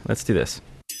lovely. Let's do this.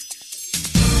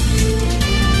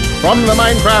 From the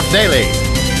Minecraft Daily,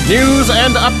 news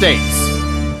and updates.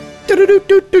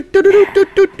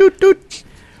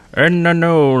 And the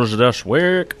nose this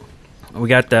week. We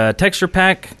got the Texture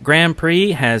Pack Grand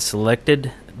Prix has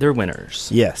selected their winners.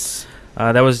 Yes.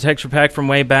 That was a texture pack from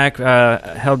way back,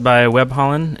 held by Web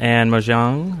Holland and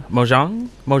Mojang.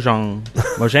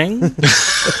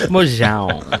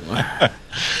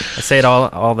 I say it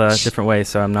all the different ways,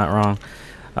 so I'm not wrong.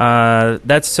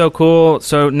 That's so cool.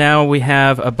 So now we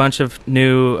have a bunch of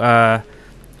new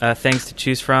things to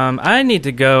choose from. I need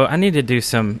to do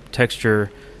some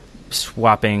texture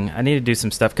swapping. I need to do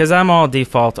some stuff because I'm all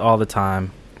default all the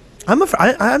time.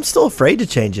 I'm still afraid to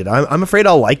change it. I'm afraid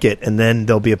I'll like it, and then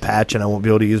there'll be a patch, and I won't be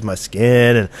able to use my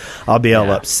skin, and I'll be all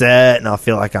upset, and I'll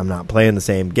feel like I'm not playing the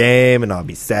same game, and I'll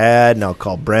be sad, and I'll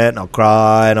call Brent, and I'll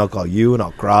cry, and I'll call you, and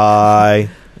I'll cry.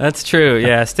 That's true.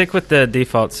 Yeah, stick with the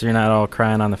default so you're not all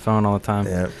crying on the phone all the time.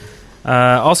 Yeah.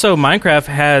 Also, Minecraft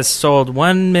has sold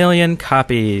 1 million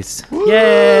copies. Woo! Yay!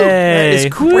 That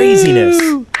is craziness.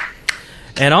 Woo!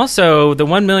 And also, the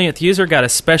 1 millionth user got a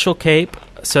special cape.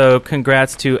 So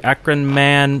congrats to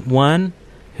AkronMan1,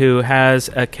 who has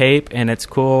a cape, and it's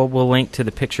cool. We'll link to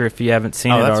the picture if you haven't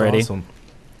seen it already. Awesome.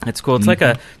 It's cool. It's like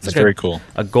very cool.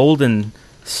 A golden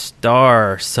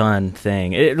star sun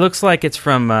thing. It looks like it's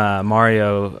from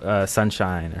Mario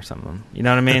Sunshine or something. You know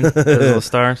what I mean? Those little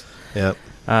stars. Yep.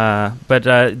 But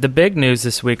the big news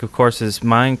this week, of course, is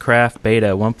Minecraft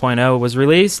Beta 1.0 was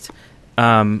released.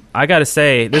 I got to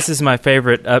say, this is my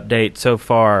favorite update so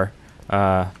far.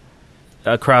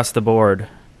 Across the board.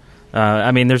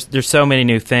 I mean, there's so many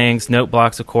new things. Note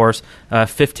blocks, of course.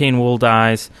 15 wool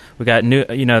dyes. We got new,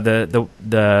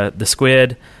 the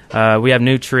squid. We have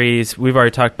new trees. We've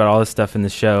already talked about all this stuff in the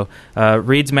show.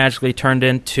 Reeds magically turned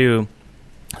into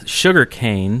sugar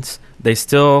canes. They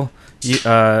still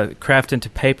craft into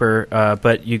paper,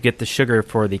 but you get the sugar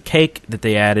for the cake that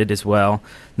they added as well.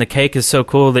 And the cake is so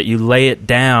cool that you lay it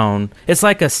down. It's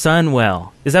like a sun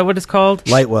well. Is that what it's called?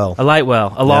 Light well. A light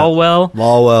well. A lol well?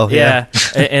 Lol well, yeah.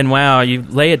 And wow, you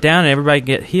lay it down and everybody can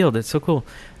get healed. It's so cool.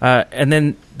 And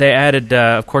then they added,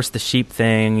 of course, the sheep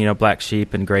thing. Black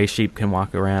sheep and gray sheep can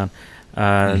walk around.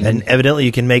 And evidently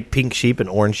you can make pink sheep and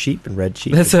orange sheep and red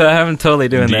sheep. So I'm totally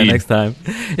doing that next time.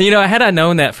 Had I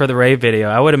known that for the rave video,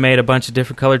 I would have made a bunch of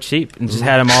different colored sheep and just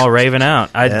had them all raving out.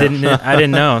 I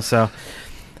didn't know. So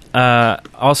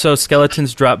also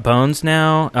skeletons drop bones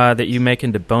now that you make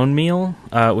into bone meal,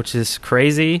 which is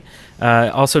crazy.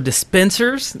 Also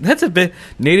dispensers. That's a bit.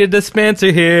 Need a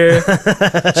dispenser here.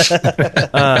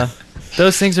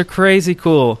 Those things are crazy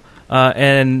cool.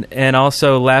 And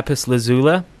also lapis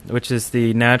lazuli, which is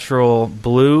the natural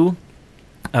blue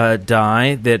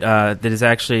dye that is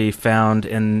actually found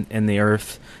in the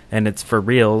earth, and it's for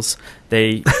reals.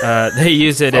 They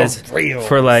use it as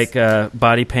for like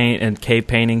body paint and cave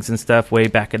paintings and stuff way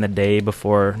back in the day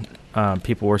before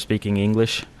people were speaking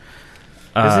English.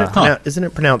 Isn't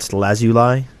it pronounced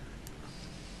lazuli?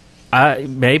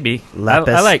 Maybe.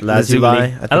 Lapis I like lazuli.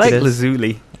 I like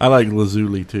lazuli. I like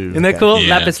lazuli too. Isn't that cool?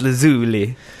 Yeah. Lapis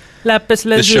lazuli. Lapis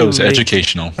lazuli. This show is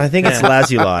educational. I think it's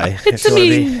lazuli. It's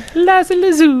me,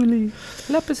 lazuli.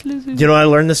 Lapis lazuli. You know what I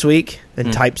learned this week?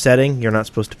 In typesetting, you're not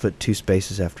supposed to put 2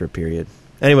 spaces after a period.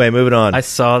 Anyway, moving on. I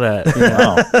saw that.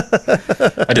 Wow.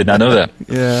 I did not know that.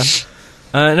 Yeah.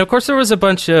 And of course, there was a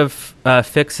bunch of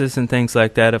fixes and things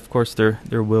like that. Of course, there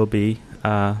will be.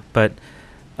 But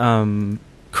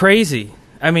crazy.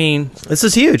 I mean, this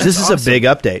is huge. This is awesome. A big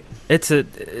update. It's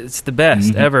the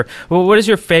best ever. Well, what is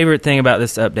your favorite thing about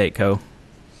this update, Co?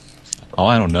 Oh,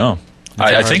 I don't know.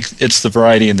 I think it's the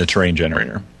variety in the terrain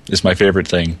generator is my favorite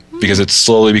thing because it's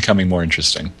slowly becoming more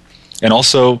interesting. And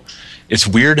also, it's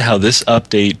weird how this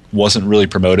update wasn't really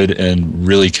promoted and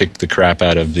really kicked the crap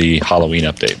out of the Halloween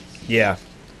update. Yeah.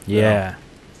 Yeah.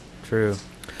 True.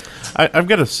 I've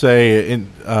got to say,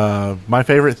 my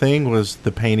favorite thing was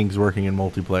the paintings working in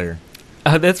multiplayer.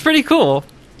 That's pretty cool.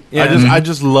 Yeah. I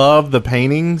just love the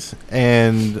paintings,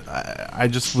 and I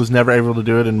just was never able to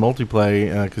do it in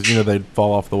multiplayer because they'd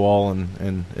fall off the wall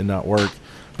and not work.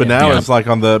 But now it's like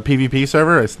on the PvP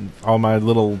server, all my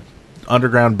little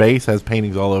underground base has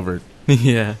paintings all over it.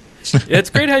 Yeah.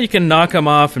 It's great how you can knock them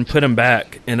off and put them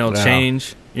back, and it'll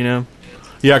change.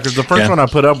 Yeah, because the first one I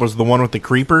put up was the one with the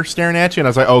creeper staring at you, and I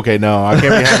was like, okay, no, I can't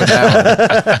be having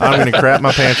that one. I'm going to crap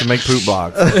my pants and make poop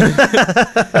blocks.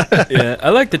 Yeah, I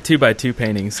like the 2x2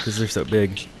 paintings because they're so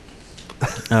big.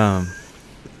 That's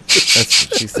what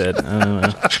she said. I don't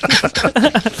know.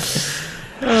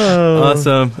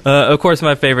 Awesome. Of course,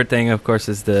 my favorite thing, of course,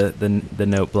 is the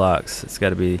note blocks. It's got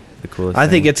to be the coolest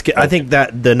thing. I think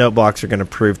that the note blocks are going to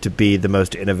prove to be the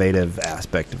most innovative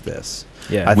aspect of this.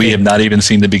 Yeah, we have not even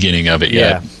seen the beginning of it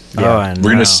yet. Yeah. Oh, I know.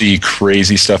 We're going to see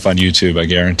crazy stuff on YouTube, I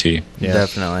guarantee. Yeah.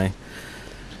 Definitely.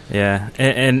 Yeah,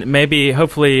 and maybe,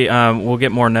 hopefully, we'll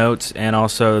get more notes, and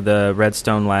also the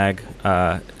redstone lag.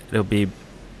 It'll be,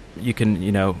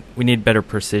 we need better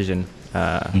precision.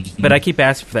 But I keep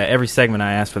asking for that. Every segment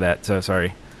I ask for that, so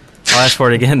sorry. I'll ask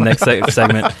for it again next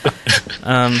segment.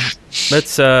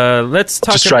 Let's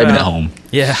talk just driving it home.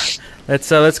 Yeah.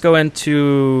 Let's go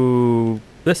into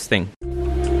this thing.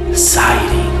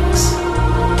 Sightings.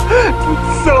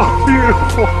 It's so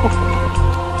beautiful.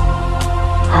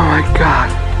 Oh my god.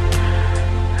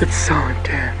 It's so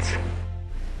intense.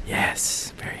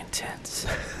 Yes, very intense.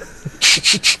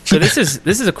 So this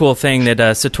is a cool thing that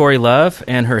Satori Love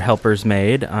and her helpers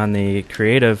made on the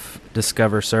Creative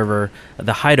Discover server,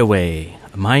 The Hideaway,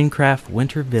 a Minecraft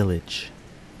Winter Village.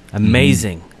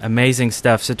 Amazing, amazing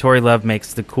stuff. Satori Love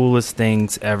makes the coolest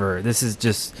things ever. This is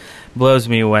just blows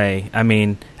me away. I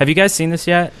mean, have you guys seen this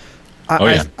yet?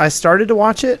 I started to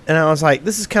watch it, and I was like,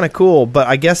 this is kind of cool, but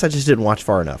I guess I just didn't watch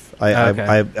far enough.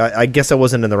 I guess I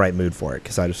wasn't in the right mood for it,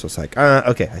 because I just was like,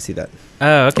 okay, I see that.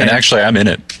 Oh, okay. And actually, I'm in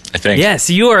it, I think. Yes,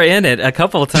 you are in it a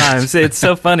couple of times. It's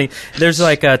so funny. There's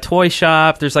like a toy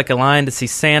shop. There's like a line to see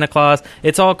Santa Claus.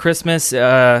 It's all Christmas.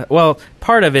 Well,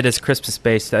 part of it is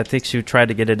Christmas-based. I think she tried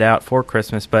to get it out for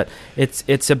Christmas, but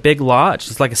it's a big lodge.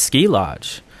 It's like a ski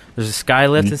lodge. There's a sky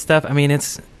lift and stuff. I mean,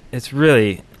 it's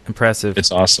really impressive.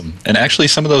 It's awesome. And actually,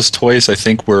 some of those toys, I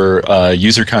think, were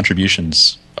user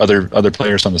contributions other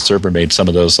players on the server made some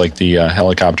of those, like the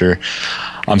helicopter.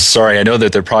 I'm sorry, I know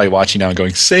that they're probably watching now and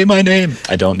going, "Say my name."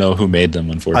 I don't know who made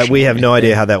them, unfortunately. We have no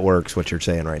idea how that works. What you're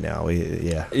saying right now,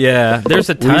 yeah. There's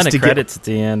a ton of credits at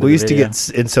the end. We used to get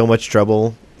in so much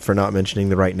trouble for not mentioning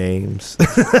the right names.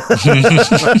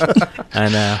 I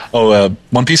know. Oh,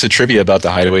 one piece of trivia about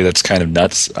the Hideaway that's kind of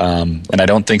nuts, and I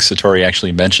don't think Satori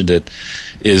actually mentioned it,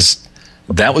 is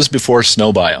that was before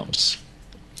snow biomes.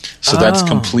 So that's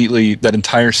that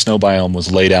entire snow biome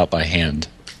was laid out by hand.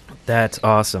 That's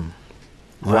awesome.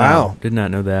 Wow. Did not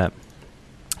know that.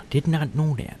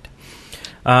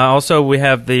 Also, we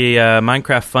have the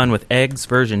Minecraft Fun with Eggs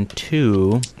version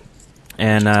 2.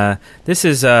 And this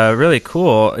is really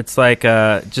cool. It's like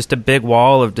just a big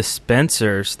wall of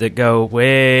dispensers that go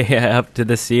way up to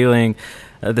the ceiling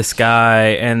of the sky,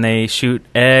 and they shoot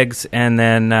eggs, and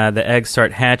then the eggs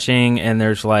start hatching, and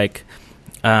there's like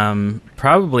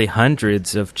probably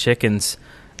hundreds of chickens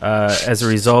as a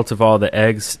result of all the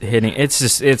eggs hitting. It's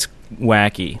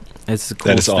wacky. It's the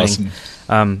coolest thing. That is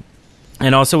awesome.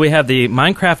 And also we have the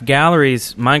Minecraft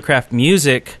Galleries Minecraft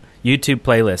Music YouTube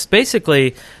playlist.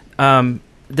 Basically,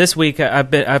 this week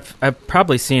I've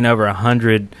probably seen over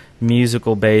 100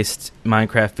 musical-based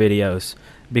Minecraft videos,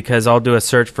 because I'll do a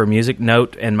search for music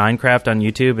note and Minecraft on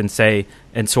YouTube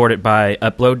and sort it by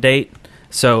upload date.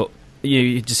 So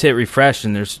you just hit refresh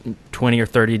and there's 20 or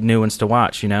 30 new ones to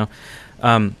watch,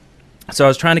 So I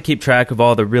was trying to keep track of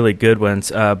all the really good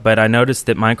ones, but I noticed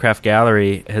that Minecraft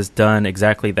Gallery has done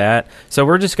exactly that. So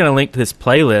we're just going to link to this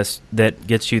playlist that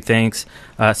gets you things,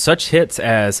 such hits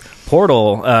as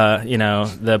Portal,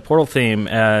 the Portal theme,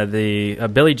 the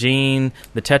Billie Jean,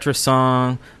 the Tetris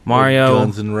song, Mario.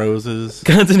 Guns N' Roses.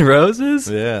 Guns N' Roses?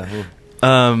 Yeah.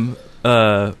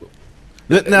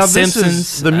 Now,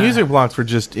 Simpsons. The music blocks were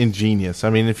just ingenious. I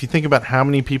mean, if you think about how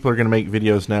many people are going to make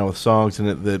videos now with songs in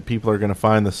it, that people are going to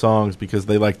find the songs because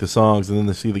they like the songs, and then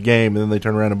they see the game, and then they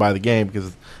turn around and buy the game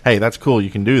because, hey, that's cool. You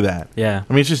can do that. Yeah.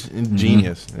 I mean, it's just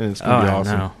ingenious, and it's going to be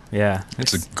awesome. No. Yeah.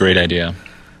 It's a great idea.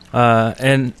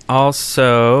 And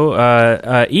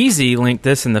also, Easy linked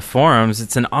this in the forums.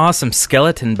 It's an awesome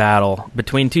skeleton battle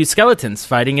between two skeletons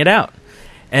fighting it out.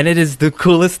 And it is the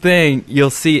coolest thing you'll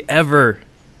see ever.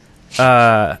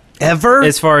 Ever?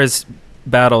 As far as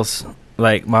battles,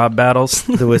 like mob battles.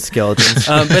 With skeletons.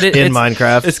 But in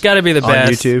Minecraft. It's got to be the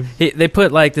best. On YouTube. They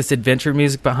put like this adventure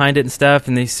music behind it and stuff,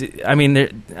 and it's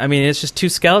just two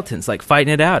skeletons like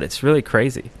fighting it out. It's really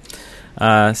crazy.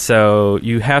 So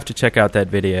you have to check out that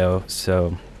video.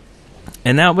 So,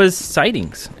 and that was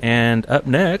Sightings. And up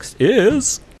next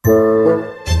is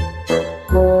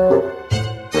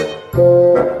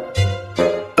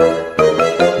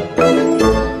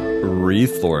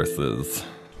resources.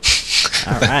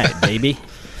 All right, baby.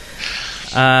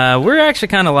 We're actually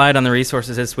kind of light on the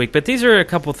resources this week, but these are a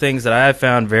couple things that I've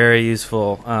found very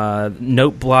useful.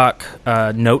 Note block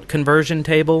note conversion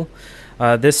table.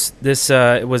 This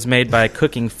was made by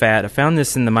Cooking Fat. I found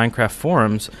this in the Minecraft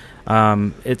forums.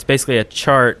 It's basically a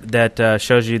chart that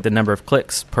shows you the number of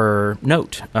clicks per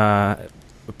note,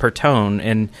 per tone,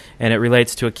 and it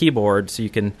relates to a keyboard, so you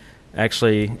can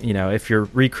actually, if you're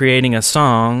recreating a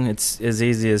song, it's as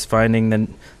easy as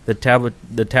finding the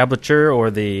tablature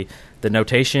or the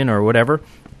notation or whatever.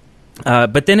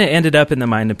 But then it ended up in the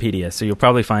Minopedia, so you'll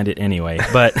probably find it anyway.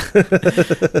 But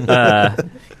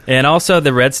and also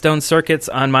the redstone circuits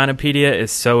on Minopedia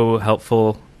is so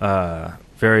helpful,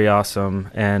 very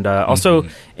awesome. And also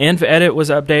EnvEdit was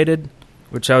updated,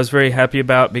 which I was very happy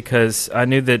about, because I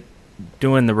knew that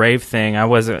doing the rave thing, I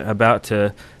wasn't about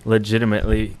to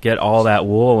legitimately get all that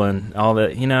wool and all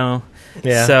that,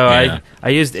 Yeah. So yeah. I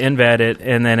used EnvEdit,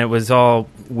 and then it was all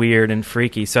weird and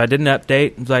freaky. So I did an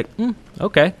update. I was like,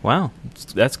 okay, wow,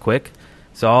 that's quick.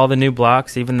 So all the new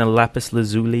blocks, even the lapis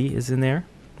lazuli is in there.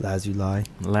 Lazuli,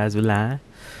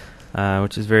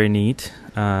 which is very neat.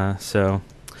 So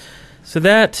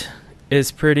that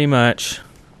is pretty much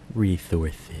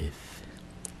resources.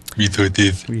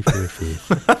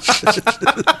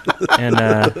 And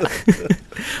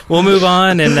we'll move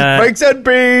on and Franks and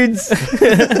beans.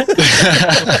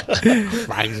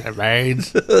 Franks and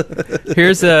beans.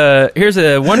 Here's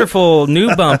a wonderful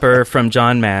new bumper from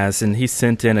John Maz, and he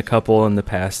sent in a couple in the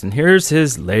past, and here's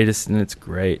his latest, and it's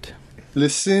great.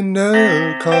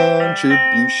 Listener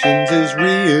contributions is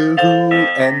real,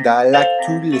 and I like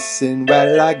to listen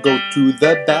while I go to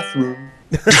the bathroom.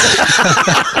 Isn't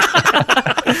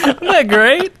that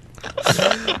great?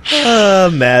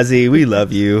 Mazzy, we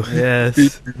love you.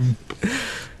 Yes.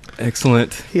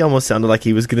 Excellent. He almost sounded like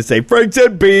he was going to say Franks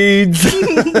and beans.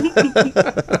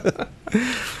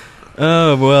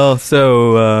 Oh, well,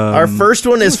 so... our first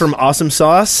one is from Awesome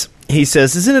Sauce. He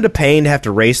says, isn't it a pain to have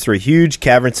to race through a huge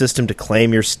cavern system to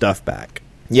claim your stuff back?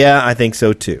 Yeah, I think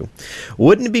so too.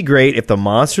 Wouldn't it be great if the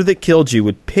monster that killed you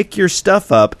would pick your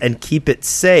stuff up and keep it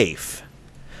safe?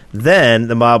 Then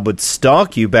the mob would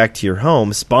stalk you back to your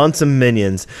home, spawn some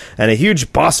minions, and a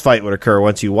huge boss fight would occur.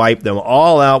 Once you wipe them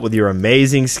all out with your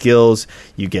amazing skills,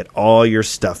 you get all your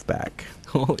stuff back.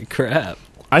 Holy crap.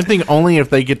 I think only if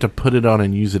they get to put it on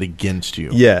and use it against you.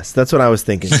 Yes, that's what I was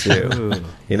thinking too.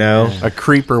 You know? A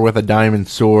creeper with a diamond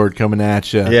sword coming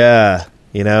at you. Yeah.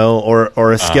 You know,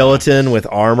 or a skeleton with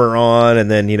armor on, and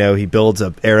then, you know, he builds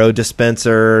a arrow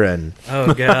dispenser, and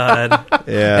oh god,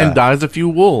 yeah, and dyes a few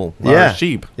wool,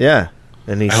 sheep, yeah,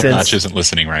 and he I hope Notch isn't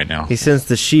listening right now. He sends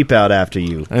the sheep out after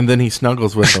you, and then he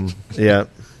snuggles with them. Yeah.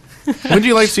 Would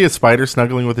you like to see a spider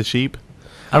snuggling with a sheep?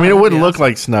 I mean, it wouldn't look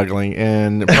like snuggling,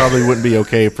 and it probably wouldn't be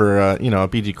okay for a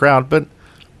PG crowd, but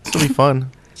it'll be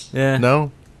fun. Yeah.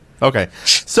 No. Okay,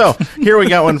 so here we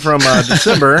got one from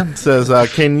December. It says,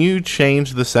 can you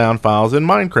change the sound files in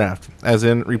Minecraft? As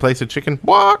in, replace a chicken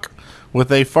walk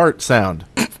with a fart sound.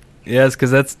 Yes, because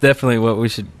that's definitely what we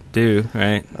should do,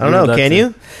 right? I don't know, can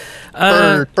you?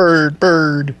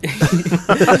 Bird.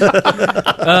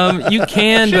 You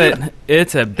can, but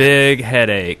it's a big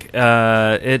headache.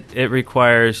 It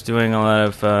requires doing a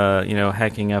lot of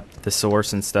hacking up the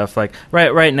source and stuff. Like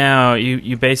right now,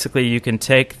 you basically you can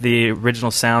take the original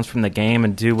sounds from the game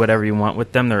and do whatever you want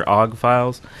with them. They're OGG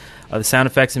files. The sound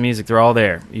effects and music, they're all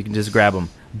there. You can just grab them.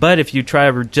 But if you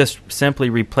try just simply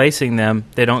replacing them,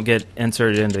 they don't get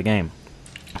inserted into the game.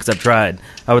 Because I've tried.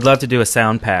 I would love to do a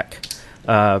sound pack.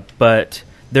 But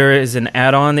there is an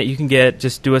add-on that you can get.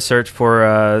 Just do a search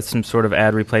for some sort of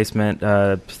ad replacement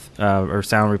or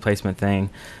sound replacement thing.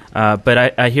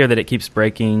 But I hear that it keeps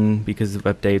breaking because of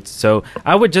updates. So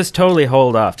I would just totally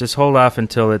hold off. Just hold off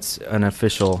until it's an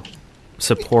official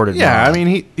supported. Yeah, model. I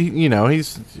mean,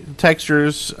 he's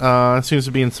textures seems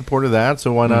to be in support of that.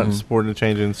 So why not support and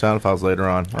change in sound files later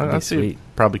on? I see it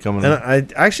probably coming.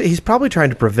 And he's probably trying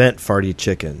to prevent farty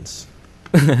chickens.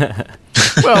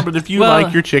 Well, but if you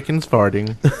like your chickens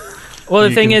farting. Well,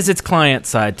 the thing is, it's client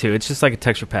side too. It's just like a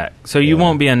texture pack, so you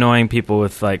won't be annoying people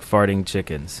with like farting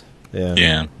chickens.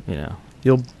 Yeah. You know,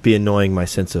 you'll be annoying my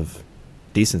sense of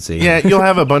decency. Yeah, you'll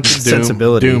have a bunch of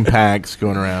sensibility. Doom packs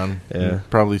going around. Yeah,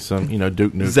 probably some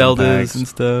Duke Nukem Zeldas packs. and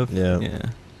stuff. Yeah.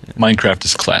 Minecraft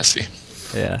is classy.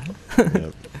 Yeah.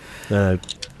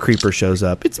 Creeper shows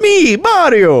up. It's me,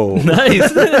 Mario.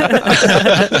 Nice.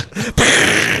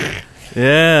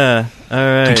 Yeah. All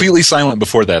right. Completely silent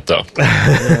before that, though.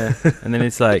 Yeah. And then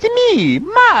it's like, It's me,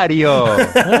 Mario.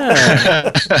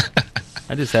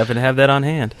 I just happen to have that on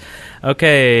hand.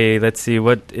 Okay, let's see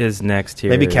what is next here.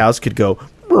 Maybe cows could go.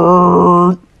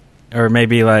 Or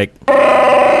maybe like.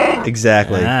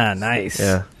 Exactly. Ah, nice.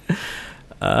 Yeah.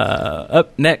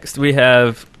 Up next, we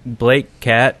have Blake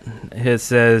Cat. He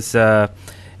says,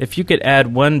 if you could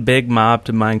add one big mob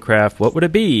to Minecraft, what would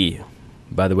it be?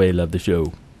 By the way, love the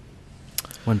show.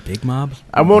 One big mob?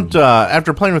 I won't,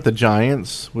 after playing with the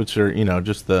giants, which are,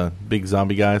 just the big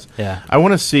zombie guys, yeah. I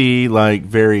want to see, like,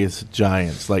 various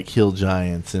giants, like hill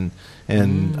giants and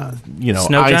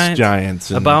Snow ice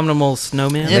giants. And, abominable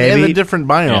snowmen? and the different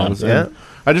biomes. Yeah. And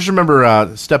I just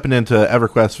remember stepping into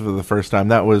EverQuest for the first time.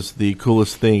 That was the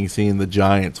coolest thing, seeing the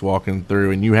giants walking through,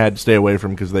 and you had to stay away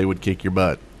from them because they would kick your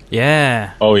butt.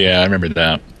 Yeah. Oh, yeah, I remember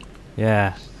that.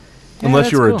 Yeah.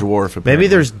 Unless you were cool. a dwarf. Apparently. Maybe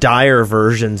there's dire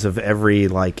versions of every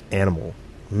animal.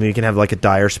 I mean, you can have like a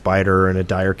dire spider and a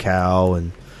dire cow,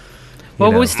 and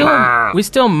well, we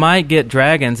still might get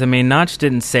dragons. I mean, Notch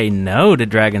didn't say no to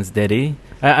dragons, did he?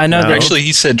 I know. No. Actually,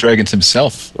 he said dragons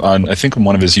himself. I think in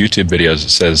one of his YouTube videos, it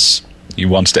says he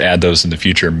wants to add those in the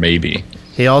future, maybe.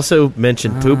 He also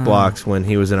mentioned poop blocks when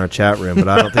he was in our chat room, but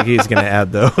I don't think he's going to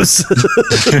add those.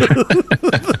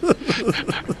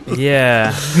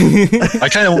 Yeah. I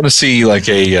kind of want to see like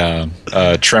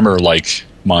a tremor-like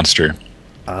monster.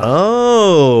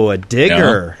 Oh, a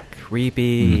digger. Yeah.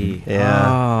 Creepy. Yeah.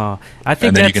 Oh, I think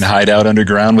and then you can hide out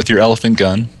underground with your elephant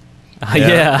gun.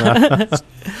 Yeah.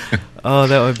 Oh,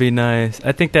 that would be nice.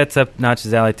 I think that's up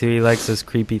Notch's alley too. He likes those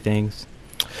creepy things.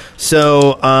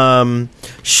 So,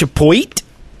 Shapoit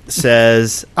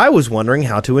says, I was wondering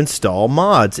how to install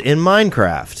mods in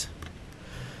Minecraft.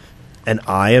 And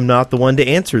I am not the one to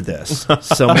answer this.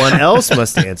 Someone else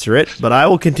must answer it, but I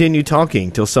will continue talking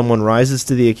till someone rises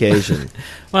to the occasion.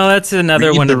 Well, that's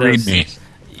another one of those. README.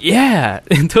 Yeah,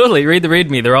 totally. Read the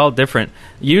README. They're all different.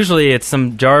 Usually it's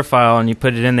some jar file and you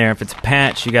put it in there. If it's a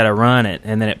patch, you got to run it,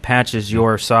 and then it patches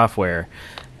your software.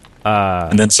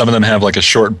 And then some of them have like a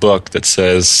short book that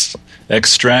says,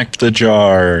 extract the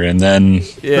jar and then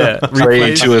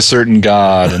pray to a certain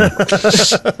god.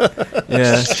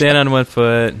 And stand on one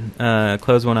foot,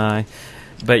 close one eye.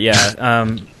 But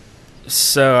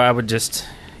so I would just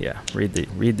read the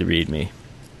README.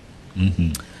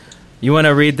 Mm-hmm. You want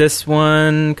to read this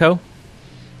one, Co?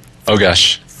 Oh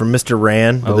gosh, from Mr.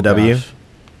 Ran with a W. Gosh.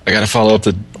 I got to follow up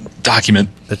the document.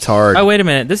 It's hard. Oh, wait a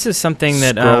minute. This is something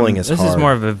that Scrolling is this hard. is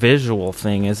more of a visual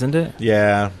thing, isn't it?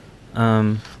 Yeah.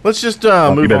 Let's just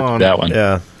move on. That one.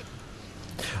 Yeah.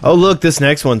 Oh, look, this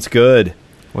next one's good.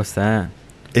 What's that?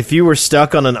 If you were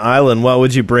stuck on an island, what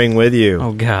would you bring with you?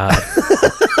 Oh, God.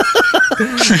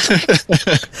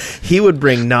 He would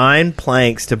bring 9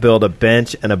 planks to build a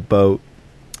bench and a boat.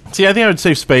 See, I think I would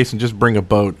save space and just bring a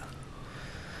boat.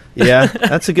 Yeah,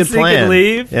 that's a good So you plan. could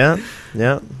leave? Yeah.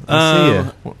 I see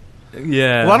you.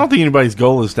 Yeah. Well, I don't think anybody's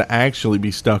goal is to actually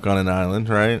be stuck on an island,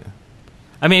 right?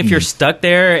 I mean, if you're stuck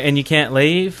there and you can't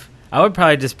leave, I would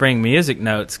probably just bring music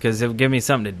notes because it would give me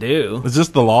something to do. Is this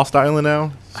the Lost Island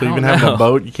now? So I even don't having know. a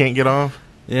boat, you can't get off?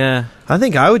 Yeah. I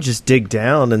think I would just dig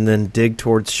down and then dig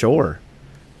towards shore,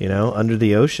 under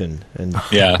the ocean. And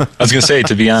Yeah, I was going to say,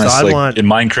 to be honest, So I want- in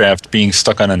Minecraft, being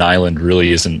stuck on an island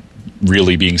really isn't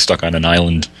really being stuck on an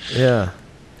island. yeah.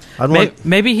 I'd want,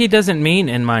 Maybe he doesn't mean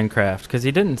in Minecraft because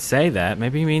he didn't say that.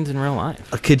 Maybe he means in real life.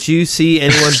 could you see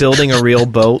anyone building a real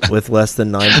boat with less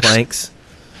than 9 planks?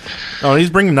 Oh,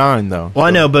 he's bringing 9, though. Well, I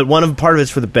know, but part of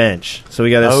it's for the bench. So we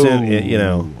got to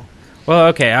assume, Well,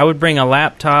 okay, I would bring a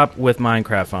laptop with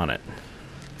Minecraft on it.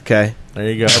 Okay. There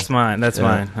you go. That's mine. That's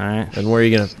mine. All right. And where are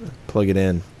you going to plug it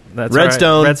in? That's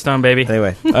Redstone. Right. Redstone, baby.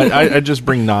 Anyway. I just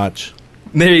bring Notch.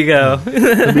 There you go.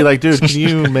 I'd be like, dude, can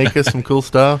you make us some cool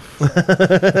stuff?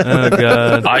 Oh,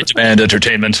 God. I demand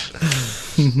entertainment.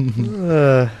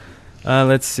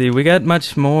 Let's see. We got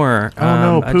much more. Oh,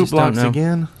 no, I poop just don't blocks know.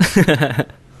 again?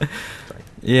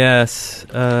 Yes.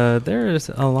 There is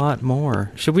a lot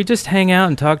more. Should we just hang out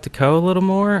and talk to Co a little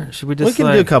more? Should we just We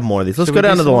can do a couple more of these. Let's should go we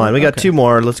down do to the some line. more? We got Okay. 2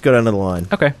 more. Let's go down to the line.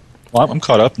 Okay. Well, I'm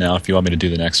caught up now if you want me to do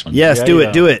the next one. Yes, do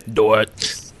it. Do it. Do it.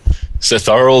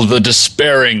 Setharl the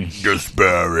Despairing.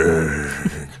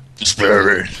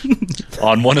 Despairing.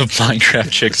 On one of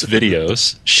Minecraft Chick's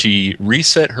videos, she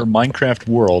reset her Minecraft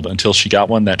world until she got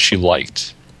one that she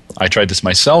liked. I tried this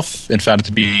myself and found it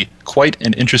to be quite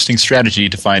an interesting strategy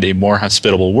to find a more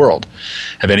hospitable world.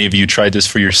 Have any of you tried this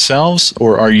for yourselves,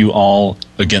 or are you all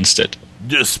against it?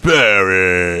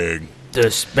 Despairing.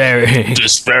 Despairing.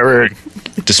 Despairing.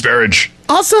 Disparage.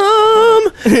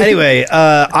 Awesome. Anyway,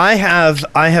 I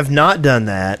have not done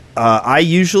that. I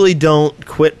usually don't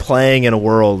quit playing in a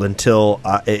world until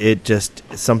it just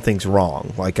something's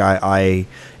wrong. Like I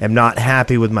am not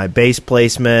happy with my base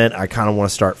placement. I kind of want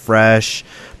to start fresh.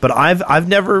 But I've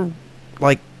never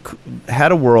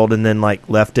had a world and then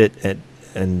left it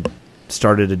and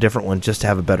started a different one just to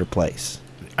have a better place.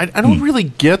 I don't really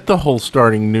get the whole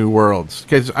starting new worlds.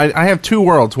 Because I have 2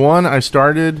 worlds. One, I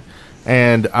started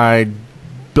and I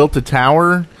built a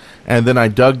tower, and then I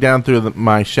dug down through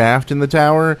my shaft in the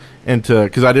tower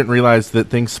because I didn't realize that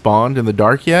things spawned in the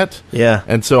dark yet. Yeah.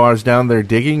 And so I was down there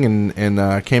digging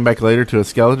and came back later to a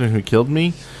skeleton who killed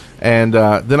me. And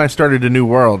then I started a new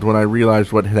world when I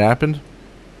realized what had happened.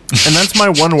 And that's my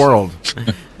one world.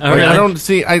 Really? I don't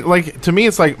see. To me,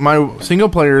 it's like my single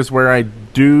player is where I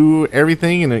do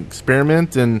everything and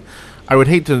experiment, and I would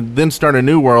hate to then start a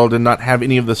new world and not have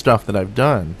any of the stuff that I've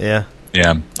done. Yeah.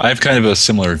 Yeah, I have kind of a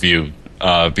similar view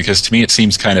because to me it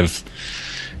seems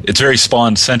it's very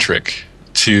spawn-centric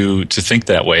to think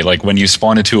that way. Like when you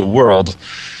spawn into a world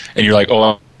and you're like,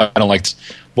 oh, I don't like...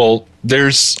 Well,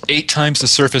 there's 8 times the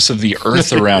surface of the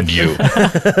Earth around you.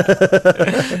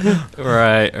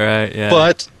 Right, yeah.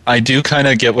 But I do kind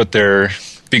of get what they're...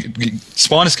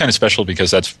 Spawn is kind of special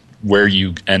because that's where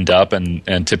you end up,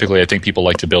 and typically I think people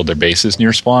like to build their bases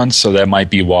near spawns, so that might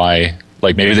be why...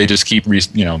 maybe they just keep,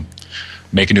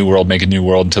 make a new world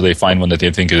until they find one that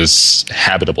they think is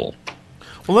habitable.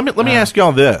 Well, let me ask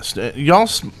y'all this. Y'all,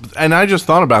 and I just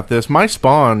thought about this. My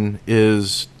spawn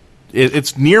is...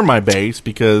 It's near my base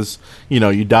because,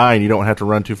 you die and you don't have to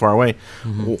run too far away.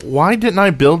 Mm-hmm. Why didn't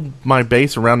I build my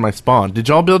base around my spawn? Did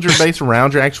y'all build your base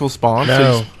around your actual spawn?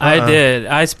 No. I did.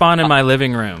 I spawned in my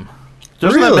living room.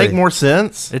 Doesn't that Really? make more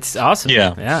sense? It's awesome.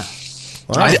 Yeah. Yeah.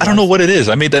 Wow. I don't know what it is.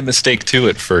 I made that mistake too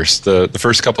at first. The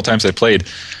first couple times I played.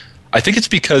 I think it's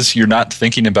because you're not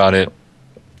thinking about it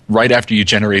right after you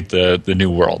generate the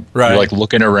new world. Right. You're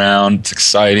looking around, it's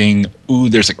exciting. Ooh,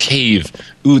 there's a cave.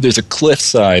 Ooh, there's a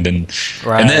cliffside, and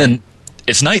then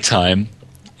it's nighttime,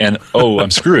 and I'm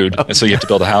screwed. And so you have to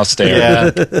build a house there.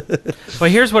 Yeah. Well,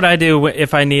 here's what I do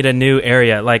if I need a new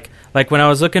area. Like when I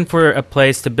was looking for a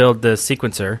place to build the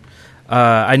sequencer,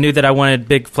 I knew that I wanted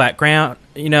big flat ground,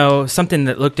 something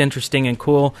that looked interesting and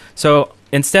cool. So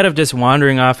instead of just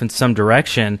wandering off in some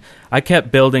direction, I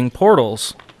kept building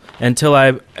portals until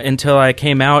I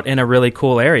came out in a really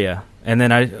cool area. And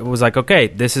then I was like, okay,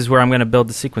 this is where I'm going to build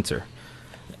the sequencer.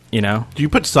 Do you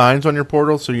put signs on your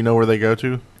portals so you know where they go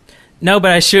to? No,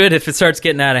 but I should if it starts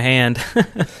getting out of hand.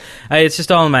 It's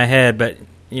just all in my head, but,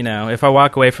 if I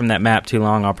walk away from that map too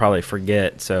long, I'll probably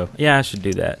forget. So, yeah, I should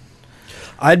do that.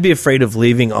 I'd be afraid of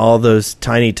leaving all those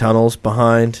tiny tunnels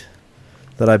behind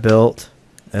that I built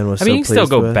and was so you can still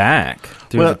go with. back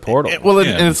through the portal.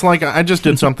 And it's like I just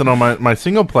did something on my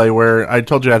single play where I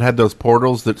told you I'd had those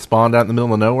portals that spawned out in the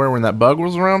middle of nowhere when that bug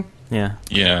was around. Yeah.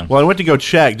 Yeah. Well, I went to go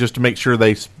check just to make sure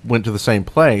they went to the same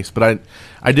place, but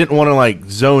I didn't want to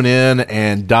zone in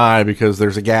and die because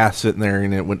there's a gas sitting there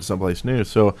and it went to someplace new.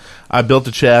 So I built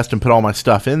a chest and put all my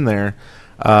stuff in there,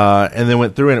 and then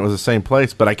went through and it was the same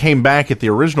place. But I came back at the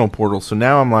original portal, so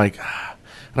now I'm like, I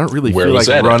don't really feel like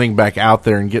running back out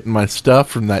there and getting my stuff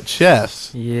from that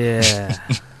chest. Yeah.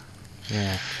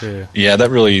 Yeah, true. Yeah, that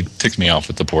really ticked me off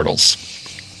with the portals.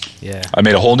 Yeah. I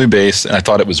made a whole new base, and I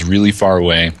thought it was really far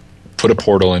away. Put a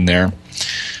portal in there.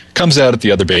 Comes out at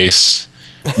the other base.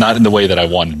 Not in the way that I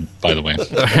wanted, by the way. All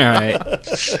right.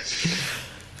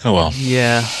 Oh, well.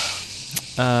 Yeah.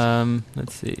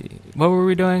 Let's see. What were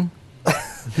we doing?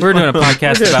 We're doing a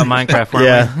podcast about Minecraft,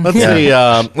 weren't we?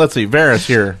 Let's see. Varus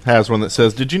here has one that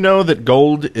says, did you know that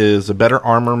gold is a better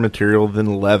armor material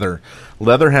than leather?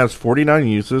 Leather has 49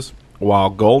 uses, while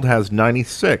gold has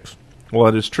 96. While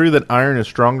it is true that iron is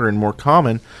stronger and more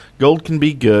common, gold can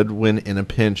be good when in a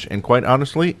pinch, and quite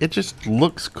honestly, it just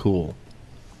looks cool.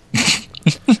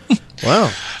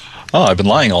 Wow. Oh, I've been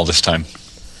lying all this time.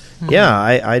 Yeah,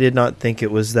 I did not think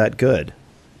it was that good.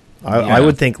 I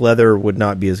would think leather would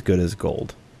not be as good as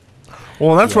gold.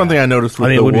 Well, that's one thing I noticed with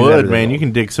the wood, man. You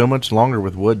can dig so much longer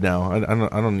with wood now.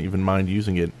 I don't even mind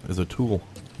using it as a tool.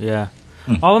 Yeah.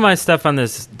 All of my stuff on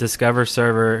this Discover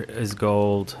server is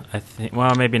gold, I think.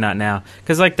 Well, maybe not now.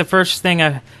 Because, the first thing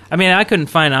I couldn't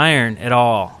find iron at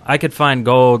all. I could find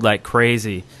gold like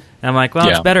crazy. And I'm like,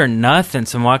 it's better than nothing.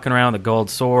 So I'm walking around with a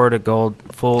gold sword, a gold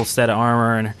full set of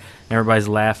armor, and everybody's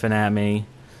laughing at me.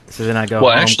 So then I go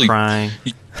home crying.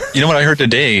 You know what I heard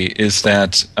today is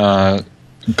that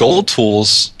gold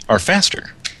tools are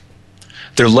faster.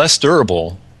 They're less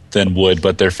durable than wood,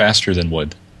 but they're faster than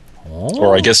wood.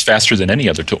 Or I guess faster than any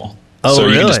other tool. Oh, so you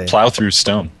really? can just plow through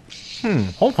stone.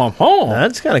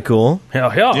 That's kind of cool.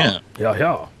 Yeah.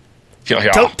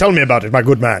 Tell me about it, my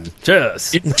good man.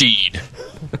 Just. Indeed.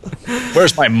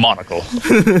 Where's my monocle?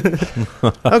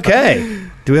 Okay.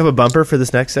 Do we have a bumper for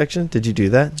this next section? Did you do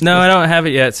that? No, I don't have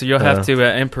it yet, so you'll have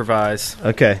to improvise.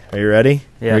 Okay. Are you ready?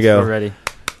 Yeah, Here we go. We're ready.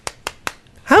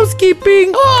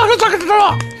 Housekeeping!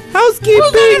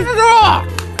 Housekeeping!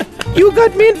 You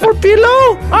got me in for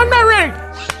pillow? I'm not ready.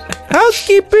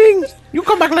 Housekeeping! You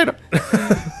come back later.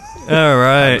 All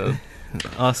right.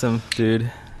 Awesome,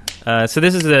 dude. So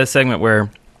this is a segment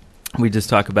where we just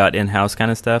talk about in-house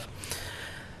kind of stuff.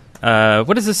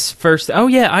 What is this first? Oh,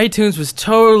 yeah, iTunes was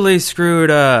totally screwed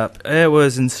up. It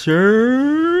was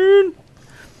insane.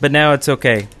 But now it's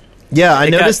okay. Yeah, I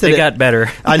noticed that it got better.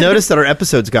 I noticed that our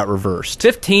episodes got reversed.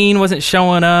 15 wasn't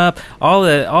showing up. All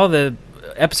the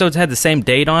episodes had the same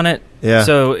date on it. Yeah.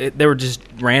 So they were just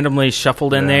randomly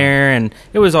shuffled in there, and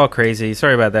it was all crazy.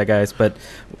 Sorry about that, guys. But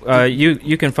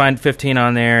you can find 15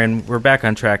 on there, and we're back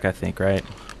on track, I think, right?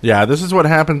 Yeah, this is what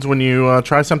happens when you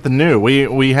try something new.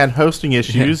 We had hosting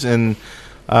issues, and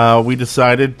we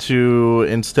decided to,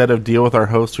 instead of deal with our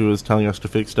host who was telling us to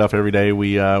fix stuff every day,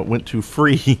 we went to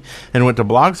free and went to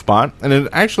Blogspot. And it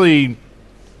actually,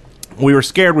 we were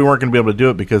scared we weren't going to be able to do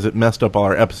it because it messed up all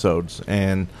our episodes.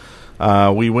 And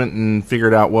we went and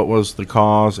figured out what was the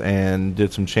cause and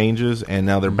did some changes, and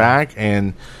now they're back.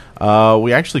 And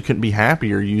we actually couldn't be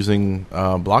happier using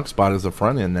Blogspot as a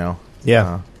front end now.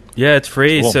 Yeah. Yeah, it's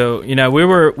free. Cool. So, we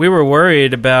were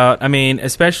worried about,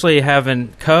 especially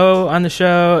having Co on the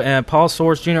show and Paul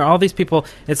Source Jr., all these people.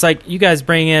 It's like you guys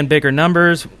bring in bigger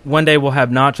numbers. One day we'll have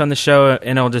Notch on the show,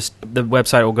 and the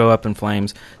website will go up in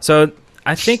flames. So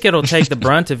I think it'll take the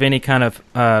brunt of any kind of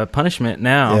punishment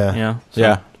now. Yeah.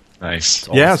 Yeah. Nice.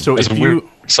 Awesome. Yeah, so As if a weird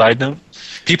side note,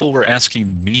 people were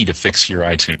asking me to fix your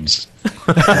iTunes.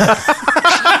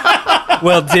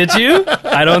 Well, did you?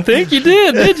 I don't think you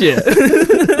did you?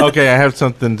 Okay, I have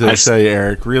something to say,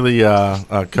 Eric. Really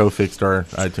co-fixed our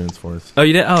iTunes for us. Oh,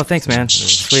 you did? Oh, thanks, man.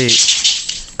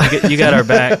 Sweet. You got our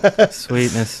back.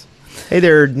 Sweetness. Hey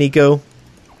there, Nico.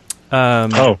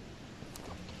 What's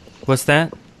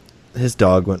that? His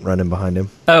dog went running behind him.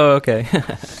 Oh, okay.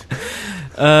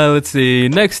 Let's see.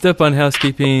 Next up on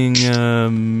housekeeping, is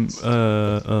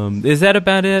that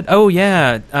about it? Oh,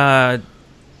 yeah.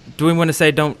 Do we want to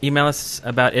say don't email us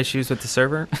about issues with the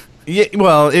server? Yeah,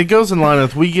 well, it goes in line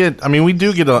with we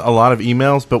do get a lot of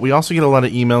emails, but we also get a lot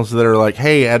of emails that are like,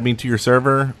 hey, add me to your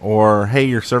server, or hey,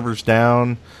 your server's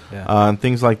down, and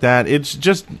things like that. It's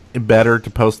just better to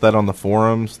post that on the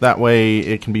forums. That way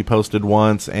it can be posted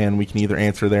once, and we can either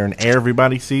answer there and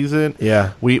everybody sees it.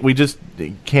 Yeah. We just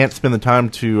can't spend the time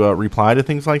to reply to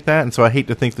things like that, and so I hate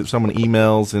to think that someone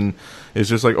emails and is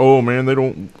just like, oh, man, they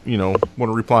don't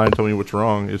want to reply and tell me what's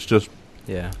wrong. It's just...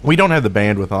 Yeah, we don't have the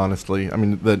bandwidth, honestly. I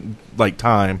mean,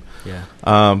 time. Yeah.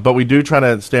 But we do try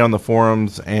to stay on the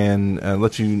forums and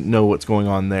let you know what's going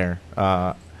on there.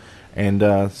 So keep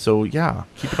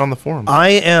it on the forums. I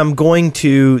am going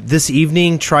to this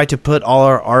evening try to put all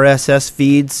our RSS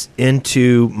feeds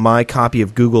into my copy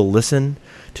of Google Listen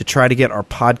to try to get our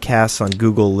podcasts on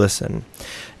Google Listen.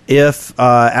 If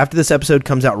after this episode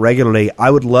comes out regularly,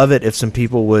 I would love it if some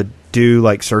people would do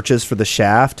like searches for the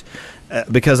Shaft.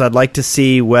 Because I'd like to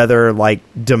see whether like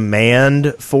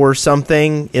demand for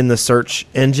something in the search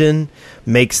engine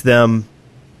makes them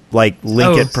like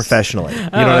link it professionally. You know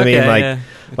what I mean?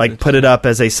 Like put it up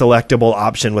as a selectable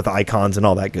option with icons and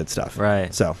all that good stuff.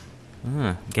 Right. So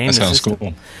game that sounds system.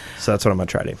 cool. So that's what I'm gonna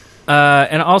try to.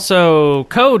 And also,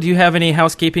 Coe, do you have any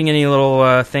housekeeping? Any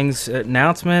little things,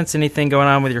 announcements? Anything going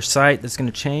on with your site that's going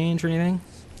to change or anything?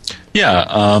 Yeah,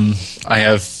 I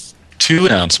have 2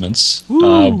 announcements.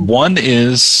 One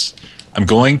is I'm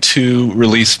going to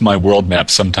release my world map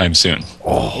sometime soon.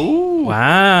 Oh,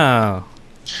 wow.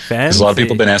 There's a lot of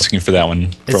people have been asking for that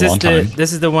one for a long time.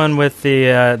 This is the one with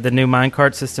the new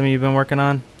minecart system you've been working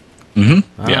on?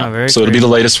 Mm-hmm. Yeah. Very so it'll be the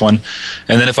latest one.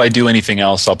 And then if I do anything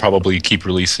else, I'll probably keep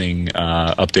releasing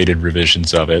updated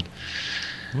revisions of it.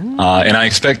 And I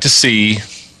expect to see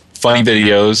funny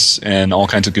videos and all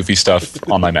kinds of goofy stuff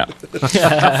on my map.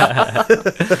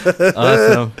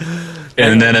 Awesome.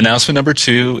 And then announcement number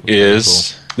 2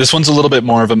 is, this one's a little bit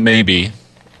more of a maybe,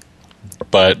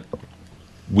 but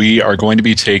we are going to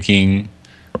be taking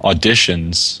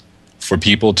auditions for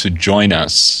people to join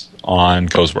us on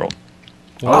Coe's World.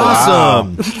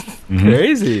 Awesome.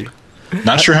 Crazy.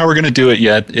 Not sure how we're going to do it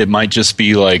yet. It might just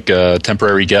be like a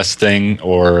temporary guest thing,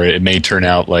 or it may turn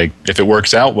out like, if it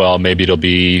works out well, maybe it'll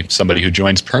be somebody who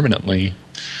joins permanently.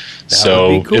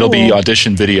 So cool. It'll be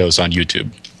audition videos on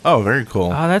YouTube. Oh, very cool.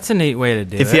 Oh, that's a neat way to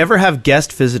do it. If you ever have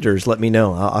guest visitors, let me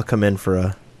know. I'll come in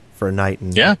for a night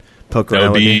and poke around.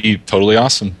 That would be totally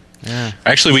awesome. Yeah.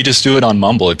 Actually, we just do it on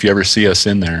Mumble if you ever see us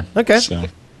in there. Okay. So.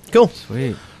 Cool.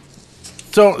 Sweet.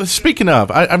 So, speaking of,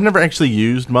 I've never actually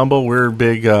used Mumble. We're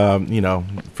big, from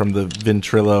the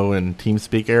Ventrilo and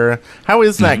TeamSpeak era. How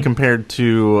is that compared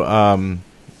to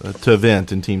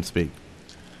Event and TeamSpeak?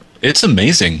 It's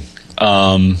amazing.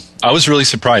 I was really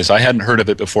surprised. I hadn't heard of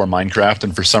it before Minecraft,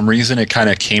 and for some reason it kind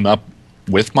of came up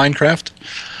with Minecraft.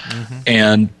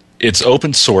 And it's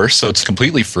open source, so it's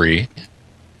completely free.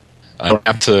 I don't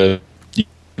have to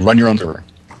run your own server,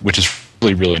 which is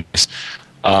really, really nice.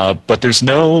 But there's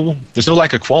no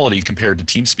lack of quality compared to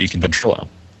TeamSpeak and Ventrilo.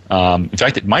 In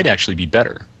fact, it might actually be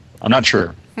better. I'm not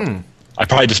sure. I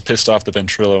probably just pissed off the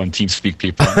Ventrilo and TeamSpeak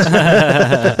people.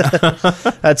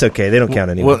 That's okay. They don't count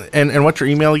anymore. Well, and what's your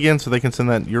email again so they can send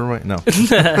that your way? No.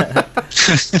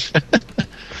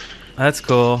 That's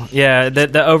cool. Yeah,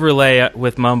 the overlay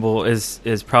with Mumble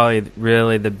is probably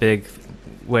really the big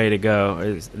way to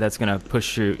go. That's going to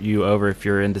push you over if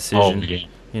you're indecision. Oh, yeah.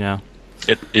 You know?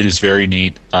 It is very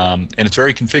neat, and it's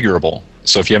very configurable.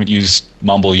 So if you haven't used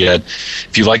Mumble yet,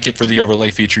 if you like it for the overlay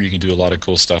feature, you can do a lot of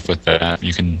cool stuff with that.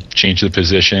 You can change the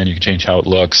position, you can change how it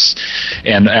looks.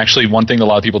 And actually, one thing a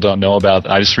lot of people don't know about,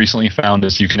 I just recently found,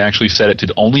 is you can actually set it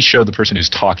to only show the person who's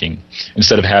talking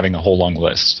instead of having a whole long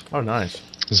list. Oh, nice.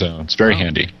 So it's very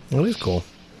handy. That is cool.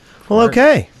 Well,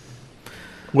 okay.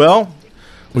 Well,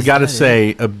 we got to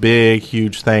say a big,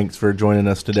 huge thanks for joining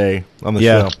us today on the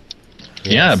show.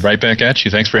 Yeah, right back at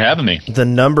you. Thanks for having me. The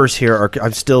numbers here are,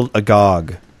 I'm still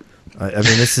agog. I mean,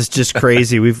 this is just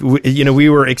crazy. We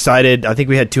were excited. I think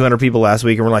we had 200 people last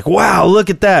week, and we're like, wow, look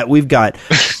at that. We've got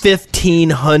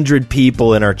 1,500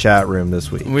 people in our chat room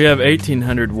this week. We have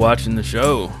 1,800 watching the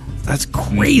show. That's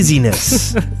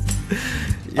craziness.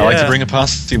 I like to bring a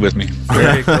posse with me.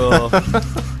 Very cool.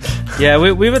 Yeah,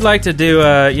 we would like to do,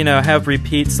 have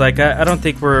repeats. Like, I don't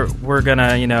think we're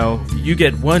gonna, you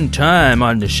get one time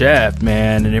on the Shaft,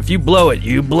 man, and if you blow it,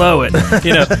 you blow it.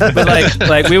 But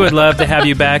like we would love to have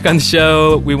you back on the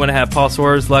show. We want to have Paul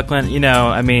Swords,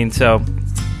 Luckland, so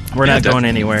we're not going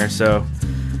anywhere. So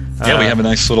we have a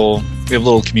nice little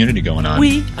community going on.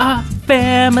 We are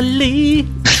family.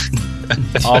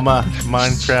 All my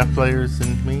Minecraft players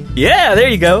and me. Yeah, there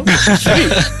you go.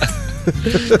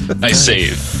 Nice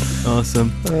save.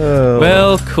 Awesome.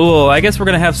 Well, cool. I guess we're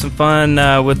going to have some fun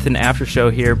with an after show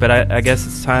here, but I guess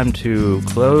it's time to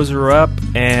close her up.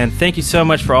 And thank you so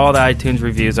much for all the iTunes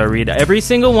reviews. I read every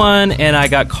single one, and I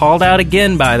got called out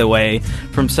again, by the way,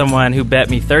 from someone who bet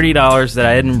me $30 that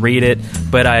I didn't read it,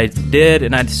 but I did,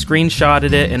 and I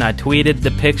screenshotted it, and I tweeted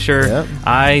the picture. Yep.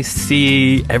 I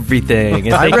see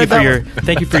everything. And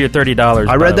thank you for your $30.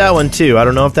 I read that one, too. I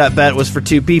don't know if that bet was for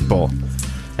two people.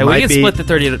 Hey, we can split the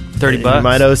 $30 bucks. You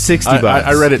might owe $60.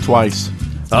 I read it twice.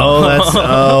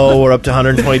 We're up to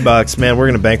 $120. Man, we're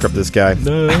going to bankrupt this guy.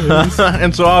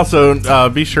 And so also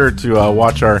be sure to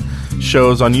watch our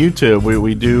shows on YouTube.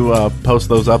 We do post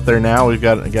those up there now. We've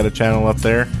got a channel up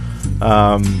there.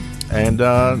 Yeah.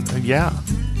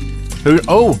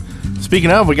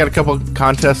 Speaking of, we got a couple of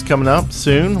contests coming up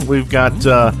soon. We've got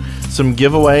some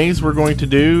giveaways we're going to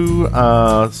do.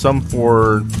 Some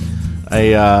for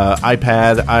a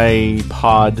iPad,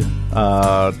 iPod,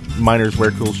 Miners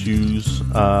Wear Cool Shoes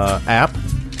app.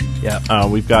 Yeah.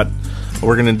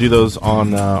 We're going to do those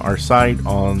on our site,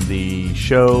 on the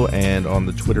show, and on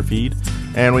the Twitter feed.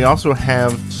 And we also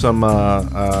have some,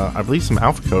 I believe, some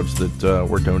alpha codes that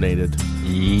were donated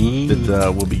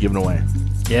that we'll be giving away.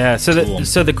 Yeah, so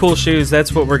the cool shoes,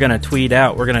 that's what we're going to tweet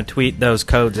out. We're going to tweet those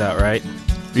codes out, right?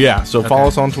 Yeah, so follow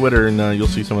us on Twitter, and you'll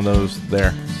see some of those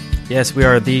there. Yes, we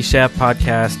are the Shaft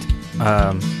Podcast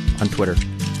on Twitter.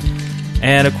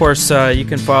 And, of course, you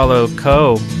can follow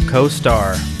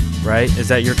CoeStar, right? Is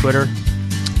that your Twitter?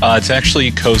 It's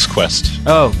actually CoeSquest.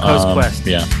 Oh, CoeSquest.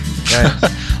 Yeah. Right.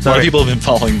 A lot of people have been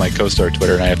following my CoeStar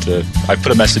Twitter, and I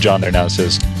put a message on there now that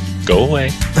says, go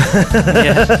away.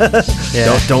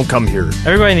 Yeah. Don't come here.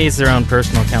 Everybody needs their own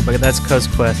personal account, but that's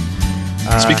CoeSquest.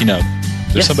 Speaking of,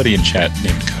 there's somebody in chat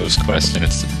named CoeSquest, and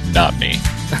it's not me.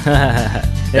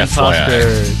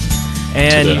 Imposters.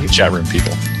 And to the chat room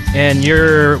people. And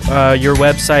your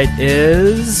website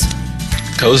is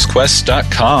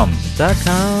CoeSquest.com.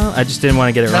 I just didn't want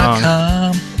to get it wrong.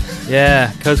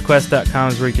 Yeah, CoeSquest.com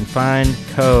is where you can find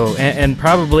Coe. And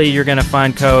probably you're going to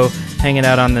find Coe hanging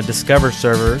out on the Discover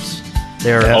servers.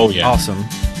 They're awesome.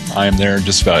 I am there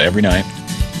just about every night.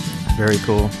 Very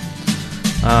cool.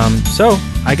 So,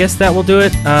 I guess that will do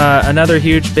it. Another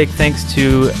huge big thanks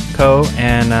to Coe,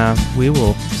 and we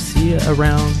will see you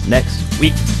around next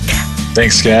week.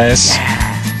 Thanks, guys.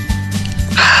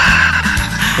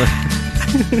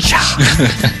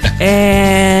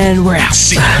 And we're out.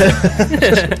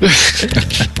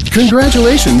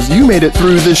 Congratulations, you made it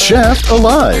through The Shaft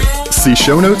alive. See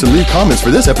show notes and leave comments for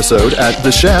this episode at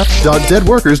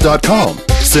theshaft.deadworkers.com.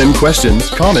 Send questions,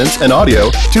 comments, and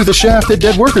audio to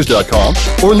theshaft@deadworkers.com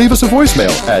or leave us a voicemail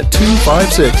at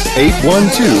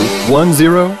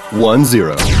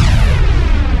 256-812-1010.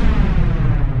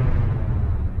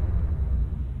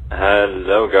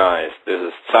 Hello guys, this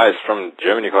is Zeiss from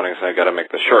Germany calling, so I gotta make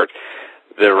this short.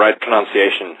 The right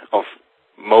pronunciation of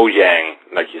Mojang,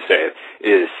 like you say it,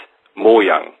 is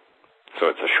Mojang. So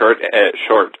it's a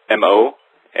short M-O,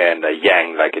 and a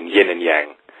yang, like in yin and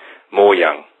yang.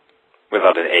 Mojang,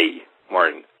 without an A, more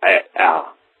an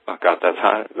L. Oh god, that's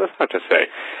hard to say.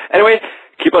 Anyway,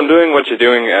 keep on doing what you're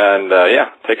doing, and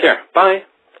take care. Bye.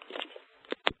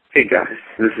 Hey guys,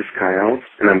 this is Kyle,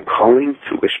 and I'm calling